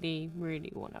really,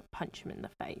 really want to punch him in the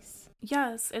face.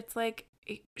 Yes, it's like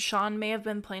Shaun may have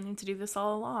been planning to do this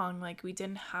all along. Like, we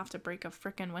didn't have to break a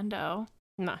frickin' window.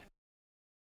 No.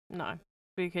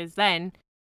 Because then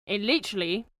it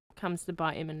literally comes to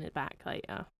bite him in the back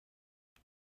later.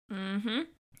 Mm-hmm.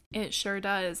 It sure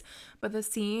does. But the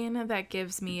scene that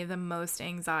gives me the most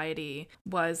anxiety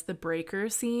was the breaker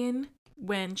scene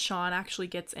when Shaun actually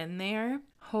gets in there.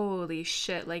 Holy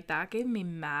shit, like that gave me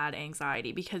mad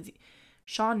anxiety because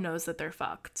Shaun knows that they're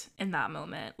fucked in that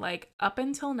moment. Like, up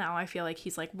until now, I feel like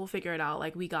he's like, we'll figure it out.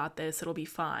 Like, we got this. It'll be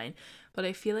fine. But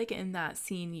I feel like in that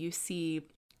scene, you see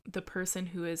the person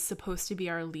who is supposed to be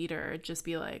our leader just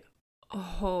be like,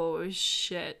 oh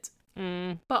shit.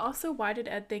 But also, why did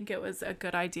Ed think it was a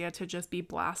good idea to just be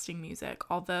blasting music?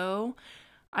 Although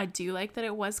I do like that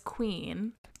it was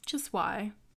Queen. Just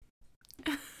why?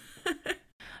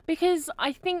 Because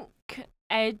I think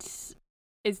Ed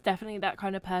is definitely that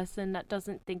kind of person that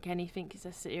doesn't think anything is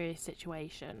a serious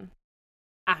situation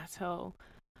at all.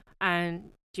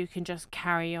 And you can just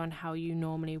carry on how you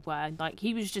normally were. Like,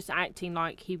 he was just acting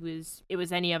like it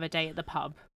was any other day at the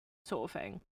pub sort of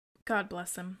thing. God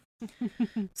bless him.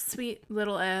 Sweet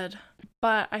little Ed.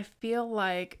 But I feel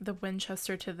like the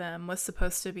Winchester to them was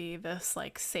supposed to be this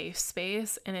like safe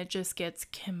space, and it just gets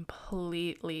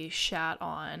completely shat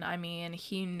on. I mean,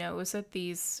 he knows that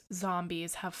these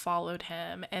zombies have followed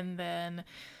him, and then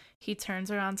he turns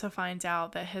around to find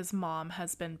out that his mom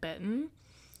has been bitten.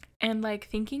 And like,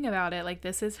 thinking about it, like,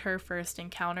 this is her first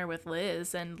encounter with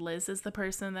Liz, and Liz is the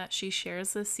person that she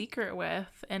shares this secret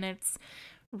with, and it's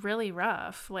really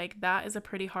rough. Like, that is a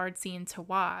pretty hard scene to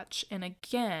watch. And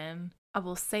again, I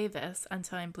will say this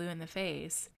until I'm blue in the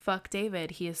face. Fuck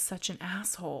David, he is such an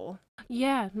asshole.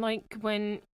 Yeah, like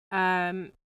when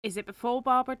is it before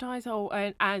Barbara dies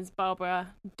or as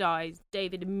Barbara dies,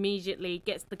 David immediately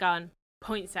gets the gun,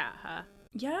 points at her.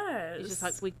 Yes. He's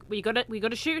just like, we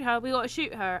gotta shoot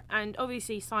her, and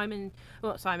obviously Shaun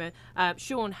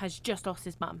has just lost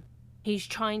his mum. He's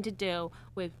trying to deal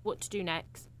with what to do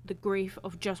next, the grief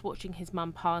of just watching his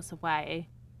mum pass away,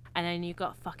 and then you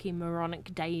got fucking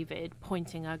moronic David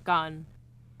pointing a gun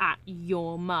at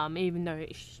your mum, even though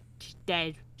she's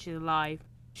dead, she's alive,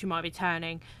 she might be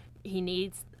turning. He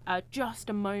needs just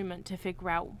a moment to figure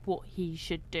out what he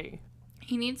should do.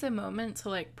 He needs a moment to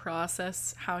like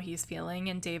process how he's feeling,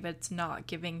 and David's not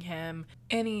giving him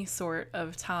any sort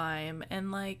of time.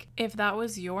 And like, if that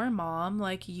was your mom,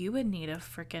 like, you would need a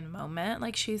freaking moment.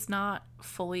 Like, she's not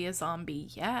fully a zombie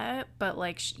yet, but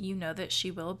like, you know that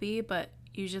she will be, but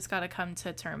you just got to come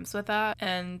to terms with that.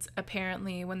 And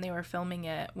apparently when they were filming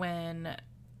it, when,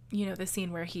 you know, the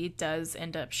scene where he does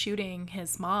end up shooting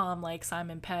his mom, like,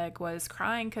 Simon Pegg was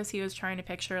crying because he was trying to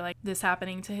picture like this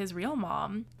happening to his real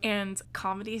mom. And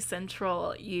Comedy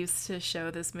Central used to show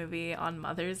this movie on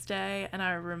Mother's Day, and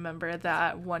I remember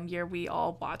that one year we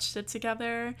all watched it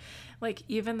together. Like,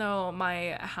 even though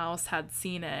my house had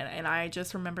seen it, and I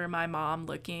just remember my mom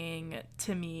looking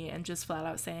to me and just flat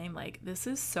out saying, like, this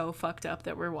is so fucked up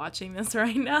that we're watching this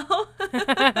right now.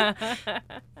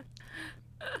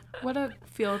 What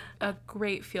a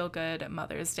great feel-good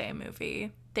Mother's Day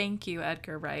movie. Thank you,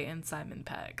 Edgar Wright and Simon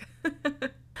Pegg.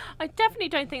 I definitely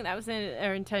don't think that was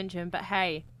their intention, but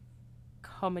hey,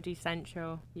 Comedy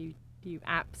Central, you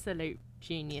absolute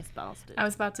genius bastard. I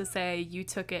was about to say, you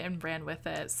took it and ran with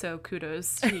it, so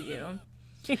kudos to you.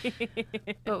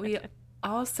 But we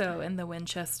also, in the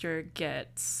Winchester,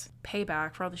 get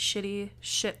payback for all the shitty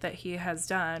shit that he has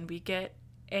done. We get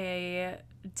a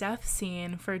death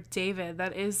scene for David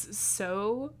that is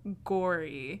so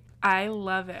gory. I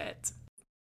love it.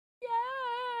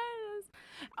 Yes!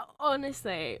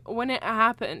 Honestly, when it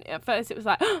happened, at first it was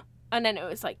like, and then it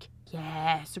was like,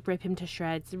 yes, rip him to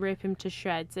shreds.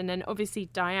 And then obviously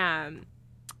Diane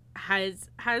has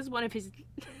one of his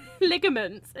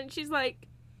ligaments, and she's like,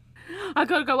 I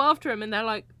gotta go after him. And they're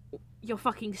like, you're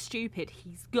fucking stupid,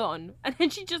 he's gone. And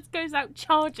then she just goes out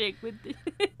charging with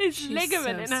his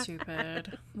ligament in her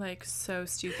stupid. Like, so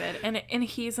stupid. And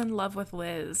he's in love with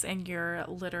Liz, and you're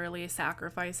literally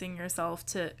sacrificing yourself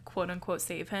to quote unquote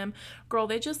save him. Girl,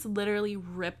 they just literally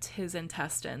ripped his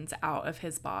intestines out of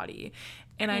his body.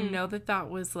 And I know that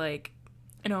was like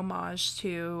an homage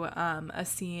to a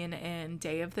scene in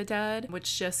Day of the Dead,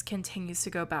 which just continues to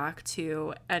go back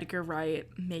to Edgar Wright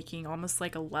making almost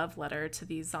like a love letter to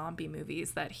these zombie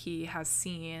movies that he has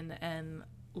seen and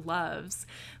loves.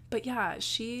 But yeah,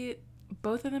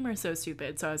 both of them are so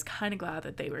stupid, so I was kind of glad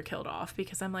that they were killed off,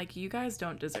 because I'm like, you guys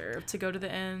don't deserve to go to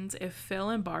the end. If Phil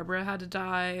and Barbara had to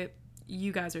die,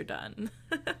 you guys are done.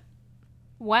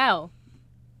 Well,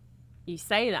 you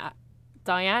say that.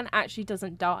 Diane actually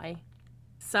doesn't die.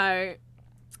 So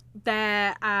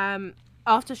there,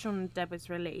 after Shaun of the Dead was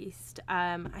released,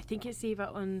 I think it's either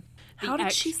on the How did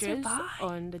extras she survive?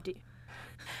 on the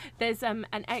there's an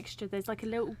extra, there's like a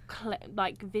little clip,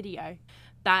 like video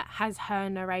that has her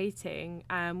narrating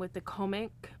with the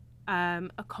comic,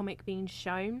 a comic being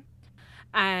shown,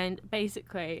 and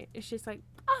basically it's just like,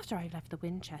 after I left the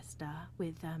Winchester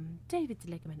with David's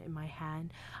ligament in my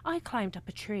hand, I climbed up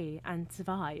a tree and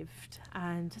survived.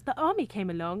 And the army came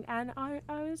along, and I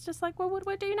was just like, well, what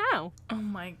do I do now? Oh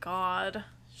my god.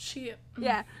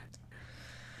 Yeah.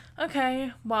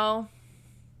 Okay, well,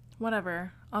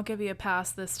 whatever. I'll give you a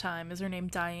pass this time. Is her name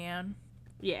Diane?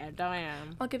 Yeah,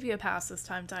 Diane. I'll give you a pass this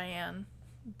time, Diane.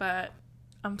 But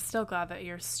I'm still glad that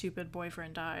your stupid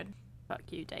boyfriend died. Fuck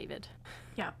you, David.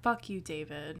 Yeah, fuck you,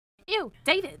 David. Ew,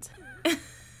 David.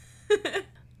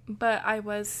 But I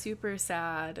was super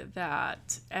sad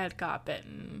that Ed got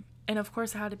bitten. And of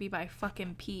course it had to be by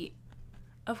fucking Pete.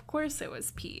 Of course it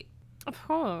was Pete. Of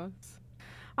course.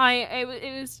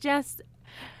 It was just,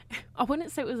 I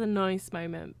wouldn't say it was a nice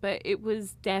moment, but it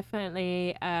was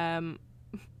definitely a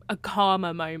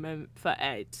karma moment for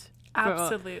Ed.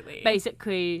 Absolutely. For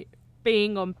basically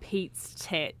being on Pete's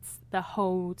tits the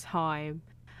whole time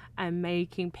and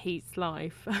making Pete's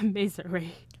life a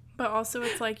misery. But also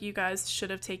it's like, you guys should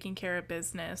have taken care of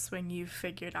business when you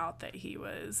figured out that he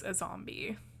was a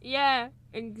zombie. Yeah,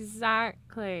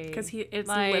 exactly. Because it's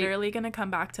like, literally going to come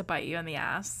back to bite you in the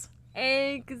ass.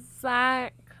 Exactly.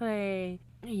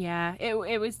 Yeah,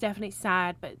 it was definitely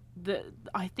sad, but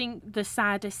I think the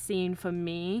saddest scene for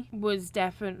me was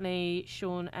definitely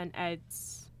Shaun and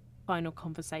Ed's final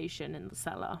conversation in the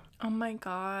cellar. Oh my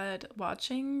god,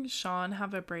 watching Shaun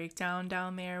have a breakdown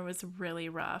down there was really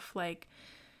rough. Like,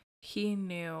 he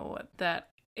knew that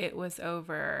it was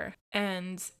over,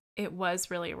 and it was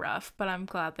really rough, but I'm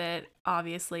glad that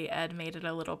obviously Ed made it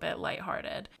a little bit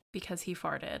lighthearted because he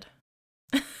farted.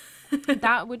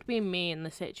 That would be me in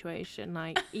the situation.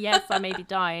 Like, yes, I may be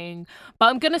dying, but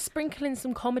I'm gonna sprinkle in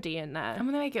some comedy in there. I'm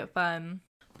gonna make it fun.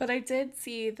 But I did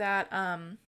see that,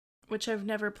 which I've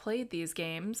never played these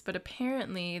games, but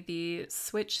apparently the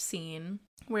switch scene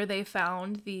where they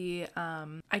found the,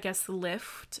 I guess,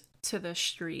 lift to the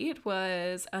street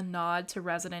was a nod to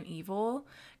Resident Evil,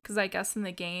 because I guess in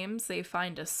the games they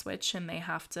find a switch and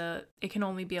it can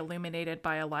only be illuminated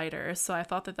by a lighter, so I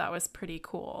thought that was pretty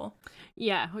cool.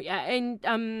 Yeah,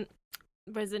 and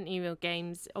Resident Evil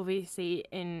games, obviously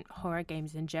in horror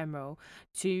games in general,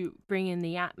 to bring in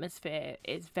the atmosphere,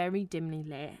 it's very dimly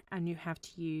lit and you have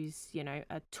to use,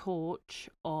 a torch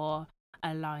or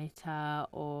a lighter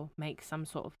or make some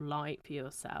sort of light for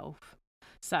yourself.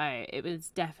 So it was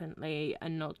definitely a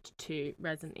nod to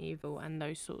Resident Evil and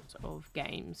those sorts of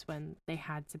games when they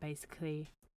had to basically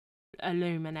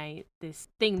illuminate this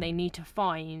thing they need to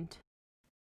find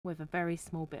with a very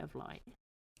small bit of light.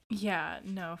 Yeah,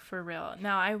 no, for real.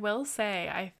 Now, I will say,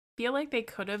 I feel like they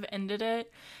could have ended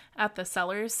it at the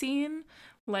cellar scene,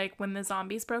 like when the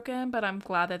zombies broke in, but I'm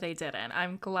glad that they didn't.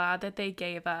 I'm glad that they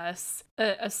gave us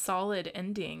a solid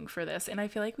ending for this, and I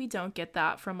feel like we don't get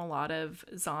that from a lot of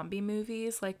zombie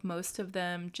movies. Like, most of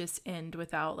them just end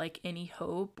without like any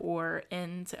hope or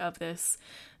end of this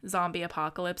zombie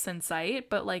apocalypse in sight,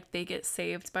 but like they get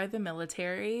saved by the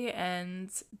military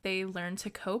and they learn to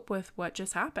cope with what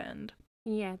just happened.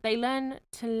 Yeah, they learn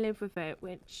to live with it,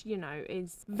 which,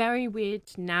 is very weird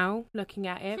now looking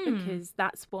at it, because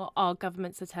that's what our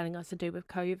governments are telling us to do with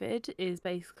COVID, is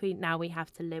basically now we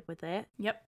have to live with it.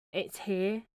 Yep. It's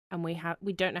here and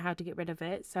we don't know how to get rid of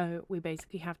it, so we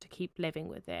basically have to keep living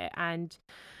with it. And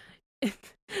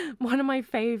one of my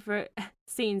favorite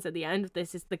scenes at the end of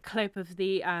this is the clip of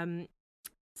the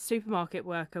supermarket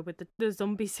worker with the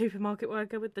zombie supermarket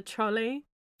worker with the trolley.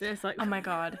 It's like, oh my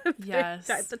god, yes,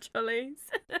 the trolleys.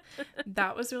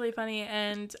 That was really funny,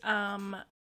 and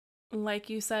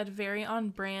like you said, very on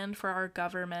brand for our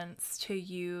governments to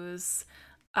use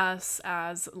us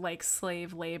as like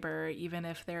slave labor, even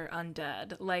if they're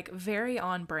undead. Like, very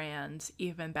on brand,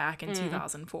 even back in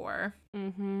 2004.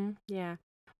 Yeah.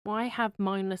 Why have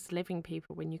mindless living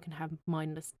people when you can have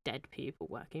mindless dead people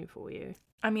working for you?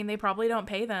 I mean, they probably don't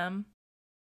pay them.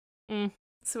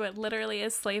 So it literally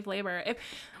is slave labor.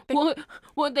 What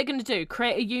are they going to do?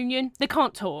 Create a union? They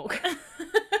can't talk.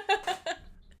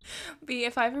 B,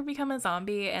 if I ever become a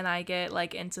zombie and I get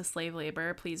like into slave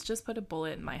labor, please just put a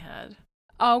bullet in my head.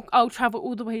 I'll travel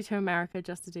all the way to America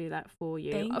just to do that for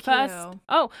you. Thank First, you.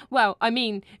 oh, well, I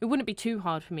mean, it wouldn't be too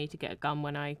hard for me to get a gun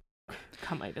when I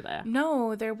come over there.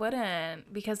 No, there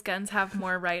wouldn't, because guns have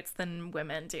more rights than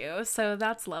women do. So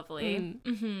that's lovely.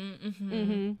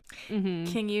 Can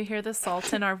you hear the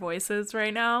salt in our voices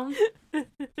right now?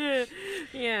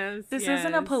 Yes. This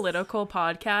isn't a political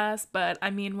podcast, but I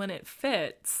mean, when it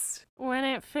fits. When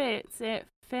it fits, it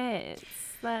fits.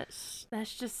 Let's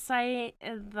just say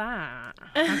that.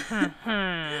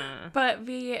 But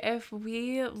V, if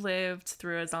we lived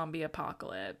through a zombie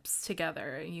apocalypse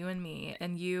together, you and me,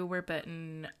 and you were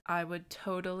bitten, I would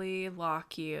totally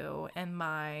lock you in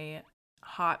my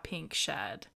hot pink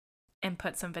shed and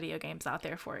put some video games out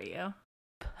there for you.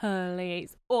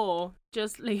 Please. Or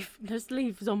just leave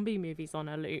zombie movies on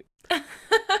a loop.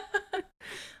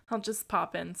 I'll just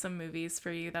pop in some movies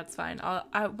for you. That's fine.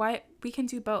 Why we can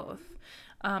do both.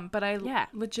 But I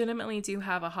legitimately do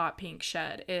have a hot pink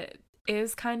shed. It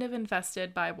is kind of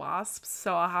infested by wasps,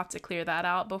 so I'll have to clear that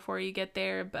out before you get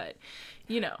there. But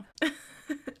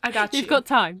I got you. You've got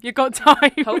time.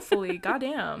 Hopefully,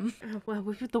 goddamn. Well,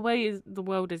 with the way the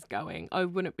world is going, I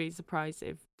wouldn't be surprised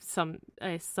if some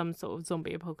sort of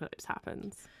zombie apocalypse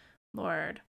happens.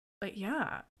 Lord, but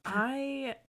yeah,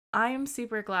 I am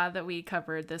super glad that we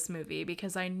covered this movie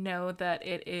because I know that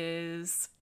it is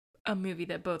a movie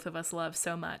that both of us love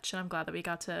so much, and I'm glad that we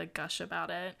got to gush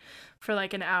about it for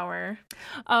like an hour.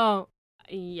 Oh,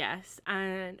 yes.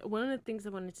 And one of the things I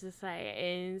wanted to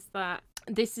say is that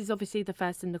this is obviously the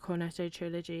first in the Cornetto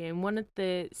trilogy, and one of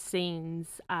the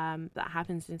scenes that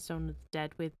happens in Shaun of the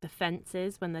Dead with the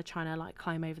fences, when they're trying to like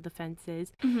climb over the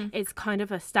fences, it's kind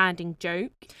of a standing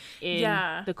joke in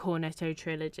the Cornetto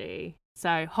trilogy.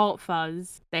 So Hot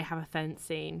Fuzz, they have a fence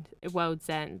scene. World's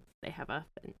End, they have a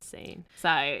fence scene.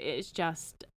 So it's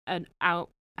just an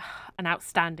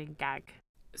outstanding gag.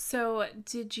 So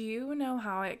did you know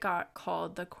how it got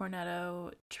called the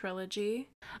Cornetto trilogy?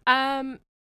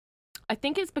 I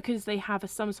think it's because they have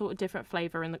some sort of different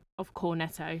flavor of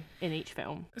cornetto in each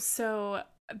film. So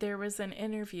there was an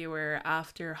interviewer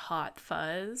after Hot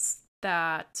Fuzz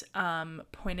that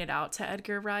pointed out to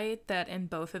Edgar Wright that in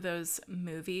both of those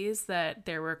movies that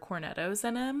there were cornettos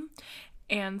in him.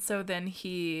 And so then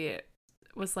he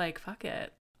was like, fuck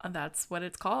it, that's what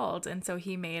it's called. And so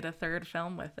he made a third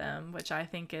film with them, which I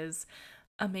think is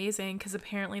amazing because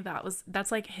apparently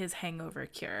that's like his hangover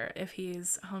cure. If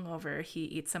he's hungover, he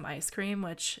eats some ice cream,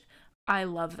 which I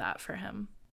love that for him.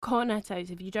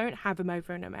 Cornettos, if you don't have them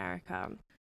over in America,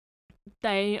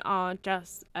 they are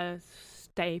just a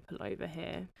staple over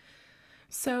here.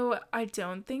 So I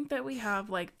don't think that we have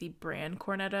like the brand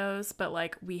cornettos, but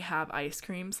like we have ice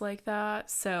creams like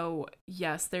that. So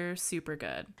yes, they're super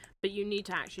good. But you need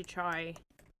to actually try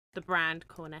the brand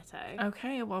cornetto.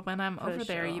 Okay, well when I'm over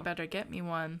there, you better get me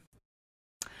one.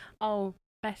 Oh,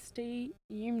 bestie,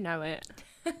 you know it.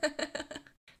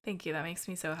 Thank you, that makes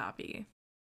me so happy.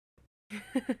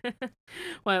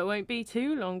 Well, it won't be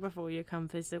too long before you come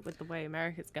visit with the way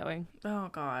America's going. Oh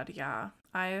god, yeah.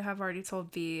 I have already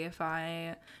told V if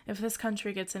this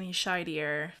country gets any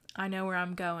shittier, I know where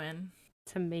I'm going.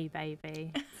 To me,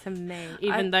 baby. To me.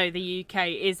 Even though the UK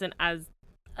isn't as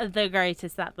the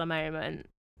greatest at the moment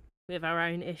with our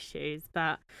own issues,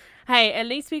 but hey, at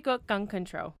least we got gun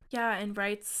control. Yeah, and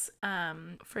rights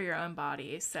for your own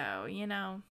body, so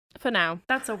for now,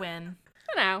 that's a win.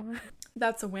 For now,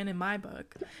 that's a win in my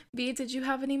book. V, did you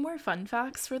have any more fun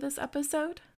facts for this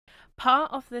episode?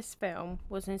 Part of this film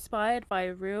was inspired by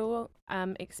a real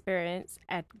experience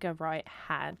Edgar Wright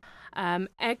had.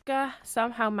 Edgar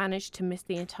somehow managed to miss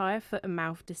the entire foot and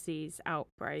mouth disease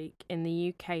outbreak in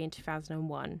the UK in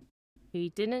 2001. He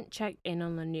didn't check in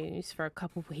on the news for a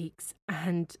couple of weeks,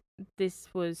 and this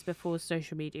was before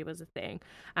social media was a thing,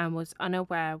 and was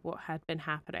unaware what had been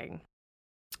happening.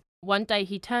 One day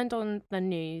he turned on the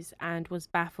news and was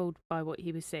baffled by what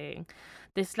he was seeing.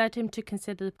 This led him to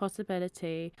consider the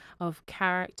possibility of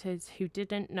characters who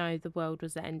didn't know the world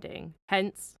was ending.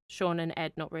 Hence, Shaun and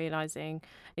Ed not realising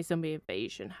a zombie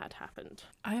invasion had happened.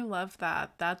 I love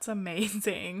that. That's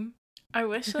amazing. I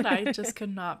wish that I just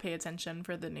could not pay attention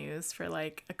for the news for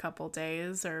like a couple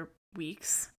days or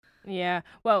weeks. Yeah,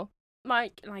 well,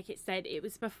 like it said, it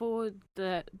was before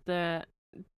the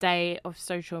day of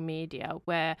social media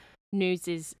where news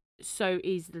is so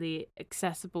easily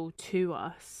accessible to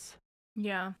us.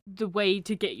 Yeah. The way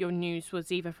to get your news was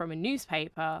either from a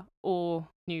newspaper or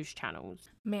news channels.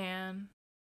 Man,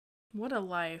 What a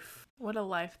life. What a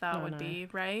life that I would know. be,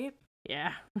 right?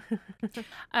 Yeah.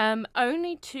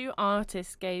 Only 2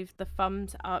 artists gave the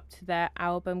thumbs up to their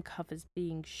album covers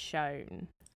being shown.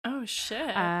 Oh,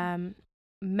 shit. Um,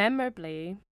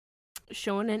 Memorably,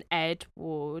 Shaun and Ed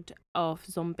ward off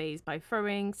zombies by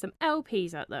throwing some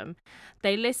LPs at them.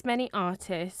 They list many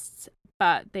artists,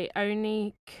 but they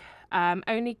only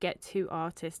get 2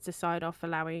 artists to side off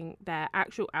allowing their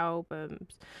actual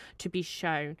albums to be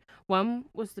shown. One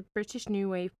was the British new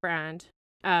wave band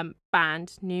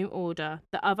New Order.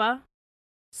 The other,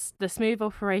 the smooth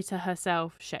operator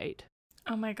herself, Shade.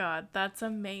 Oh my God, that's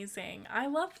amazing. I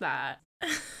love that.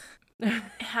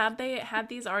 Had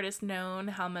these artists known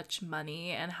how much money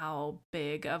and how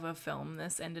big of a film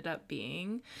this ended up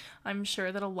being, I'm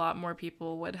sure that a lot more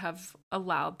people would have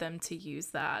allowed them to use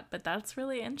that. But that's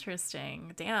really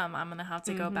interesting. Damn, I'm gonna have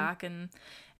to go back and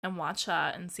watch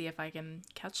that and see if I can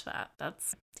catch that.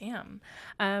 That's damn.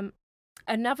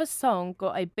 Another song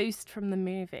got a boost from the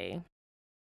movie.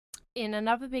 In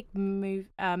another big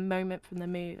moment from the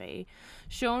movie,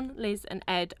 Shaun, Liz, and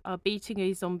Ed are beating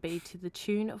a zombie to the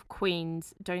tune of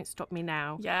Queen's "Don't Stop Me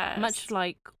Now." Yes. Much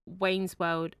like Wayne's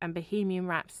World and Bohemian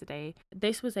Rhapsody,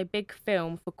 this was a big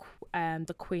film for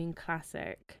the Queen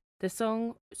classic. The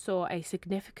song saw a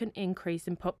significant increase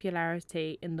in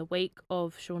popularity in the wake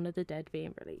of Shaun of the Dead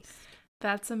being released.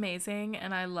 That's amazing,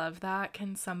 and I love that.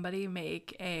 Can somebody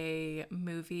make a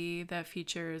movie that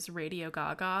features Radio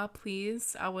Gaga,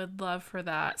 please? I would love for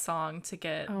that song to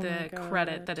get the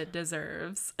credit that it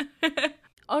deserves.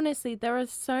 Honestly, there are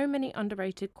so many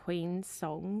underrated Queen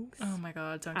songs. Oh my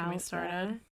God, don't get me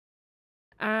started.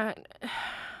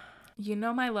 You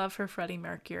know my love for Freddie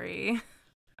Mercury.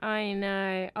 I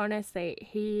know.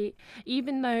 Honestly,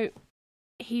 even though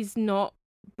he's not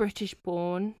British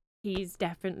born, he's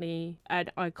definitely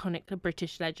an iconic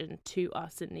British legend to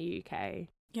us in the UK.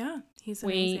 Yeah, he's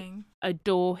amazing. We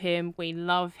adore him. We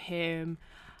love him.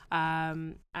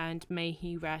 And may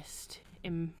he rest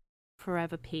in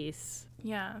forever peace.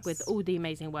 Yes. With all the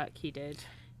amazing work he did.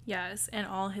 Yes, and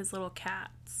all his little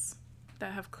cats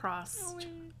that have crossed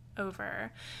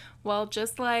over. Well,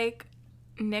 just like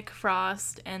Nick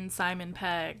Frost and Simon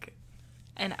Pegg,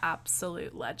 an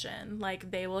absolute legend.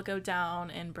 Like, they will go down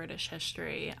in British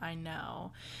history, I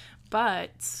know.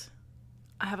 But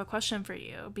I have a question for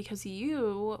you, because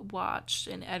you watched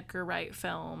an Edgar Wright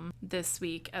film this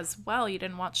week as well. You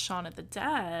didn't watch Shaun of the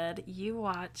Dead. You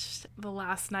watched The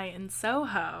Last Night in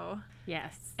Soho.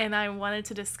 Yes. And I wanted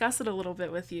to discuss it a little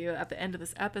bit with you at the end of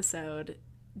this episode.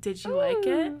 Did you like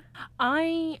it?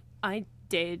 I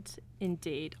did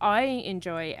indeed. I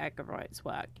enjoy Edgar Wright's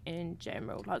work in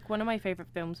general. Like, one of my favorite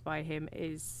films by him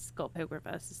is Scott Pilgrim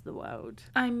vs. the World.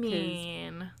 I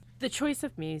mean, the choice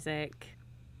of music,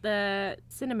 the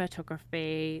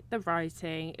cinematography, the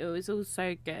writing, it was all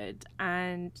so good.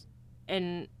 And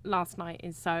in Last Night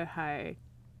in Soho,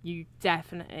 you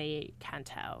definitely can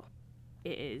tell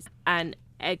it is an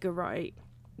Edgar Wright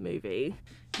movie.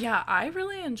 Yeah, I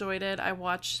really enjoyed it. I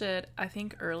watched it, I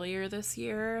think, earlier this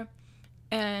year.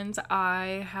 And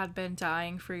I had been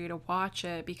dying for you to watch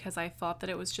it because I thought that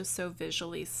it was just so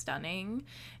visually stunning.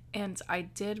 And I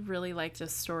did really like the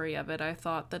story of it. I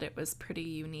thought that it was pretty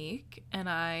unique. And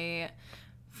I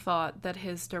thought that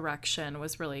his direction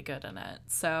was really good in it.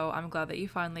 So I'm glad that you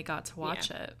finally got to watch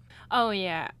it. Oh,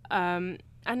 yeah. And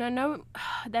I know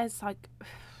there's like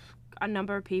a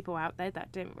number of people out there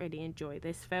that didn't really enjoy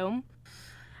this film.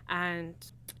 And,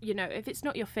 you know, if it's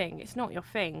not your thing, it's not your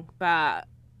thing. But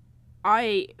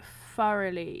I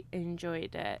thoroughly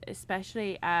enjoyed it,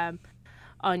 especially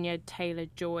Anya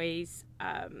Taylor-Joy's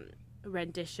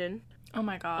rendition. Oh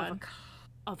my God.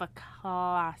 Of a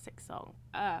classic song.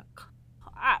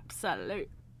 Absolute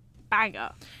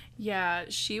banger. Yeah,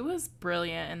 she was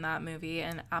brilliant in that movie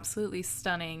and absolutely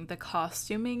stunning. The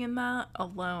costuming in that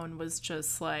alone was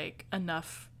just like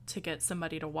enough to get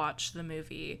somebody to watch the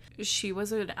movie. She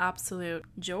was an absolute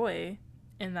joy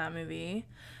in that movie.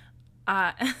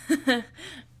 But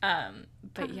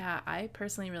yeah, I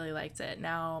personally really liked it.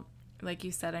 Now, like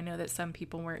you said, I know that some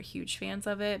people weren't huge fans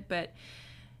of it, but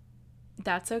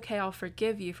that's okay. I'll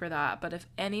forgive you for that. But if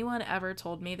anyone ever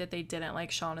told me that they didn't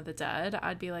like Shaun of the Dead,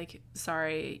 I'd be like,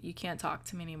 sorry, you can't talk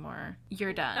to me anymore.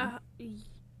 You're done.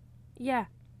 Yeah,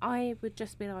 I would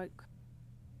just be like,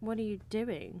 what are you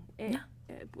doing?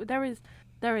 There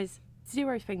is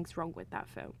zero things wrong with that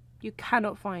film. You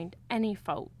cannot find any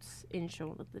faults in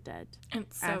Shaun of the Dead.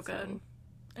 It's so good.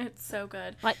 It's so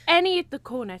good. Like any of the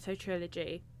Cornetto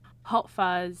trilogy, Hot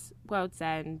Fuzz, World's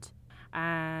End,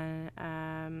 and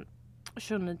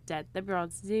Shaun of the Dead. There are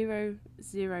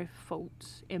zero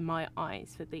fault in my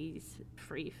eyes for these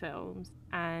 3 films,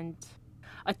 and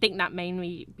I think that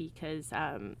mainly because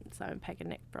Simon Pegg and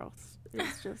Nick Frost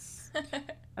is just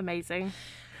amazing.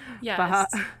 Yes,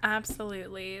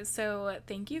 absolutely. So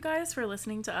thank you guys for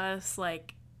listening to us,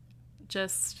 like,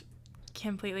 just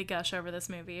completely gush over this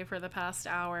movie for the past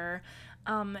hour.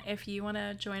 If you want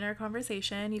to join our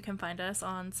conversation, you can find us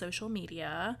on social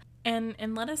media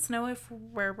and let us know if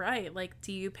we're right. Like,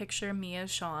 do you picture me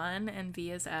as Shaun and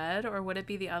V as Ed, or would it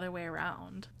be the other way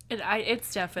around?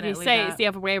 It's definitely If you say that. it's the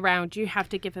other way around, you have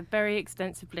to give a very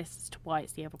extensive list as to why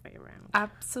it's the other way around.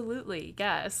 Absolutely,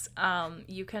 yes.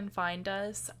 You can find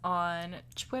us on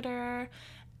Twitter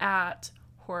at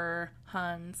Horror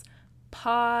Huns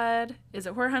Pod. Is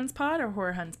it Horror Huns Pod or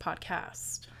Horror Huns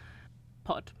Podcast?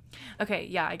 Pod. Okay,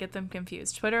 yeah, I get them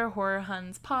confused. Twitter, Horror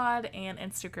Huns Pod, and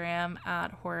Instagram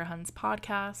at Horror Huns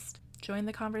Podcast. Join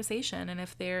the conversation, and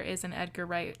if there is an Edgar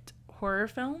Wright horror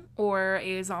film or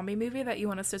a zombie movie that you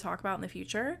want us to talk about in the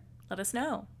future, let us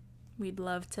know. We'd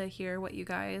love to hear what you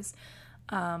guys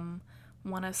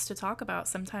want us to talk about.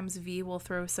 Sometimes V will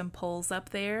throw some polls up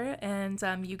there, and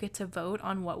you get to vote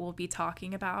on what we'll be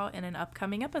talking about in an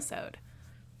upcoming episode.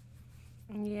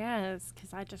 Yes,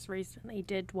 because I just recently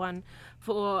did one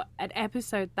for an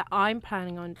episode that I'm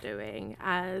planning on doing,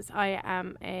 as I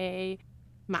am a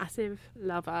massive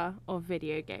lover of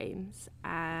video games,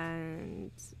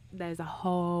 and there's a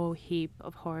whole heap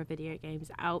of horror video games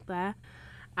out there,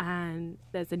 and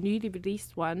there's a newly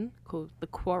released one called The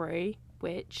Quarry,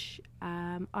 which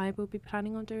I will be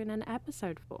planning on doing an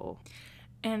episode for.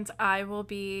 And I will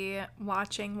be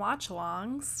watching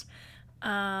watch-alongs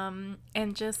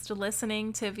and just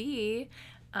listening to V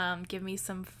give me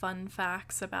some fun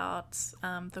facts about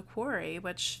The Quarry,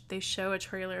 which they show a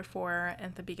trailer for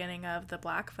at the beginning of the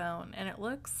Black Phone, and it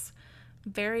looks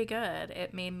very good.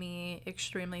 It made me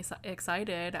extremely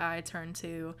excited. I turned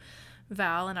to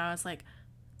Val and I was like,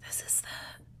 this is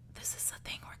the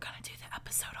thing we're gonna do the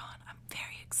episode on. I'm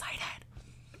very excited.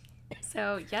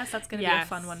 So yes, that's gonna be a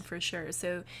fun one for sure.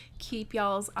 So keep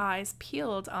y'all's eyes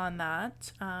peeled on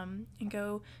that, and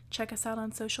go check us out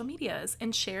on social medias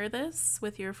and share this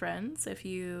with your friends if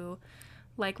you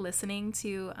like listening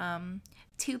to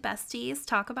two besties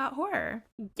talk about horror.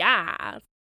 Yes,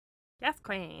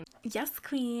 queen. Yes,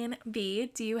 queen.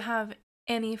 V, do you have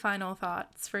any final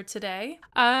thoughts for today?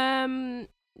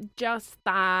 Just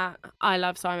that I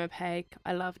love Simon Pegg,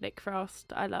 I love Nick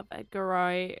Frost, I love Edgar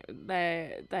Wright.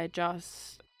 They're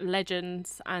just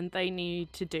legends, and they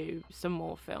need to do some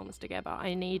more films together.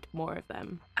 I need more of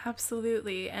them.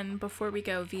 Absolutely. And before we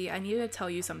go, V, I need to tell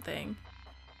you something.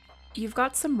 You've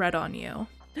got some red on you.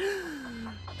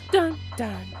 Dun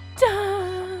dun dun.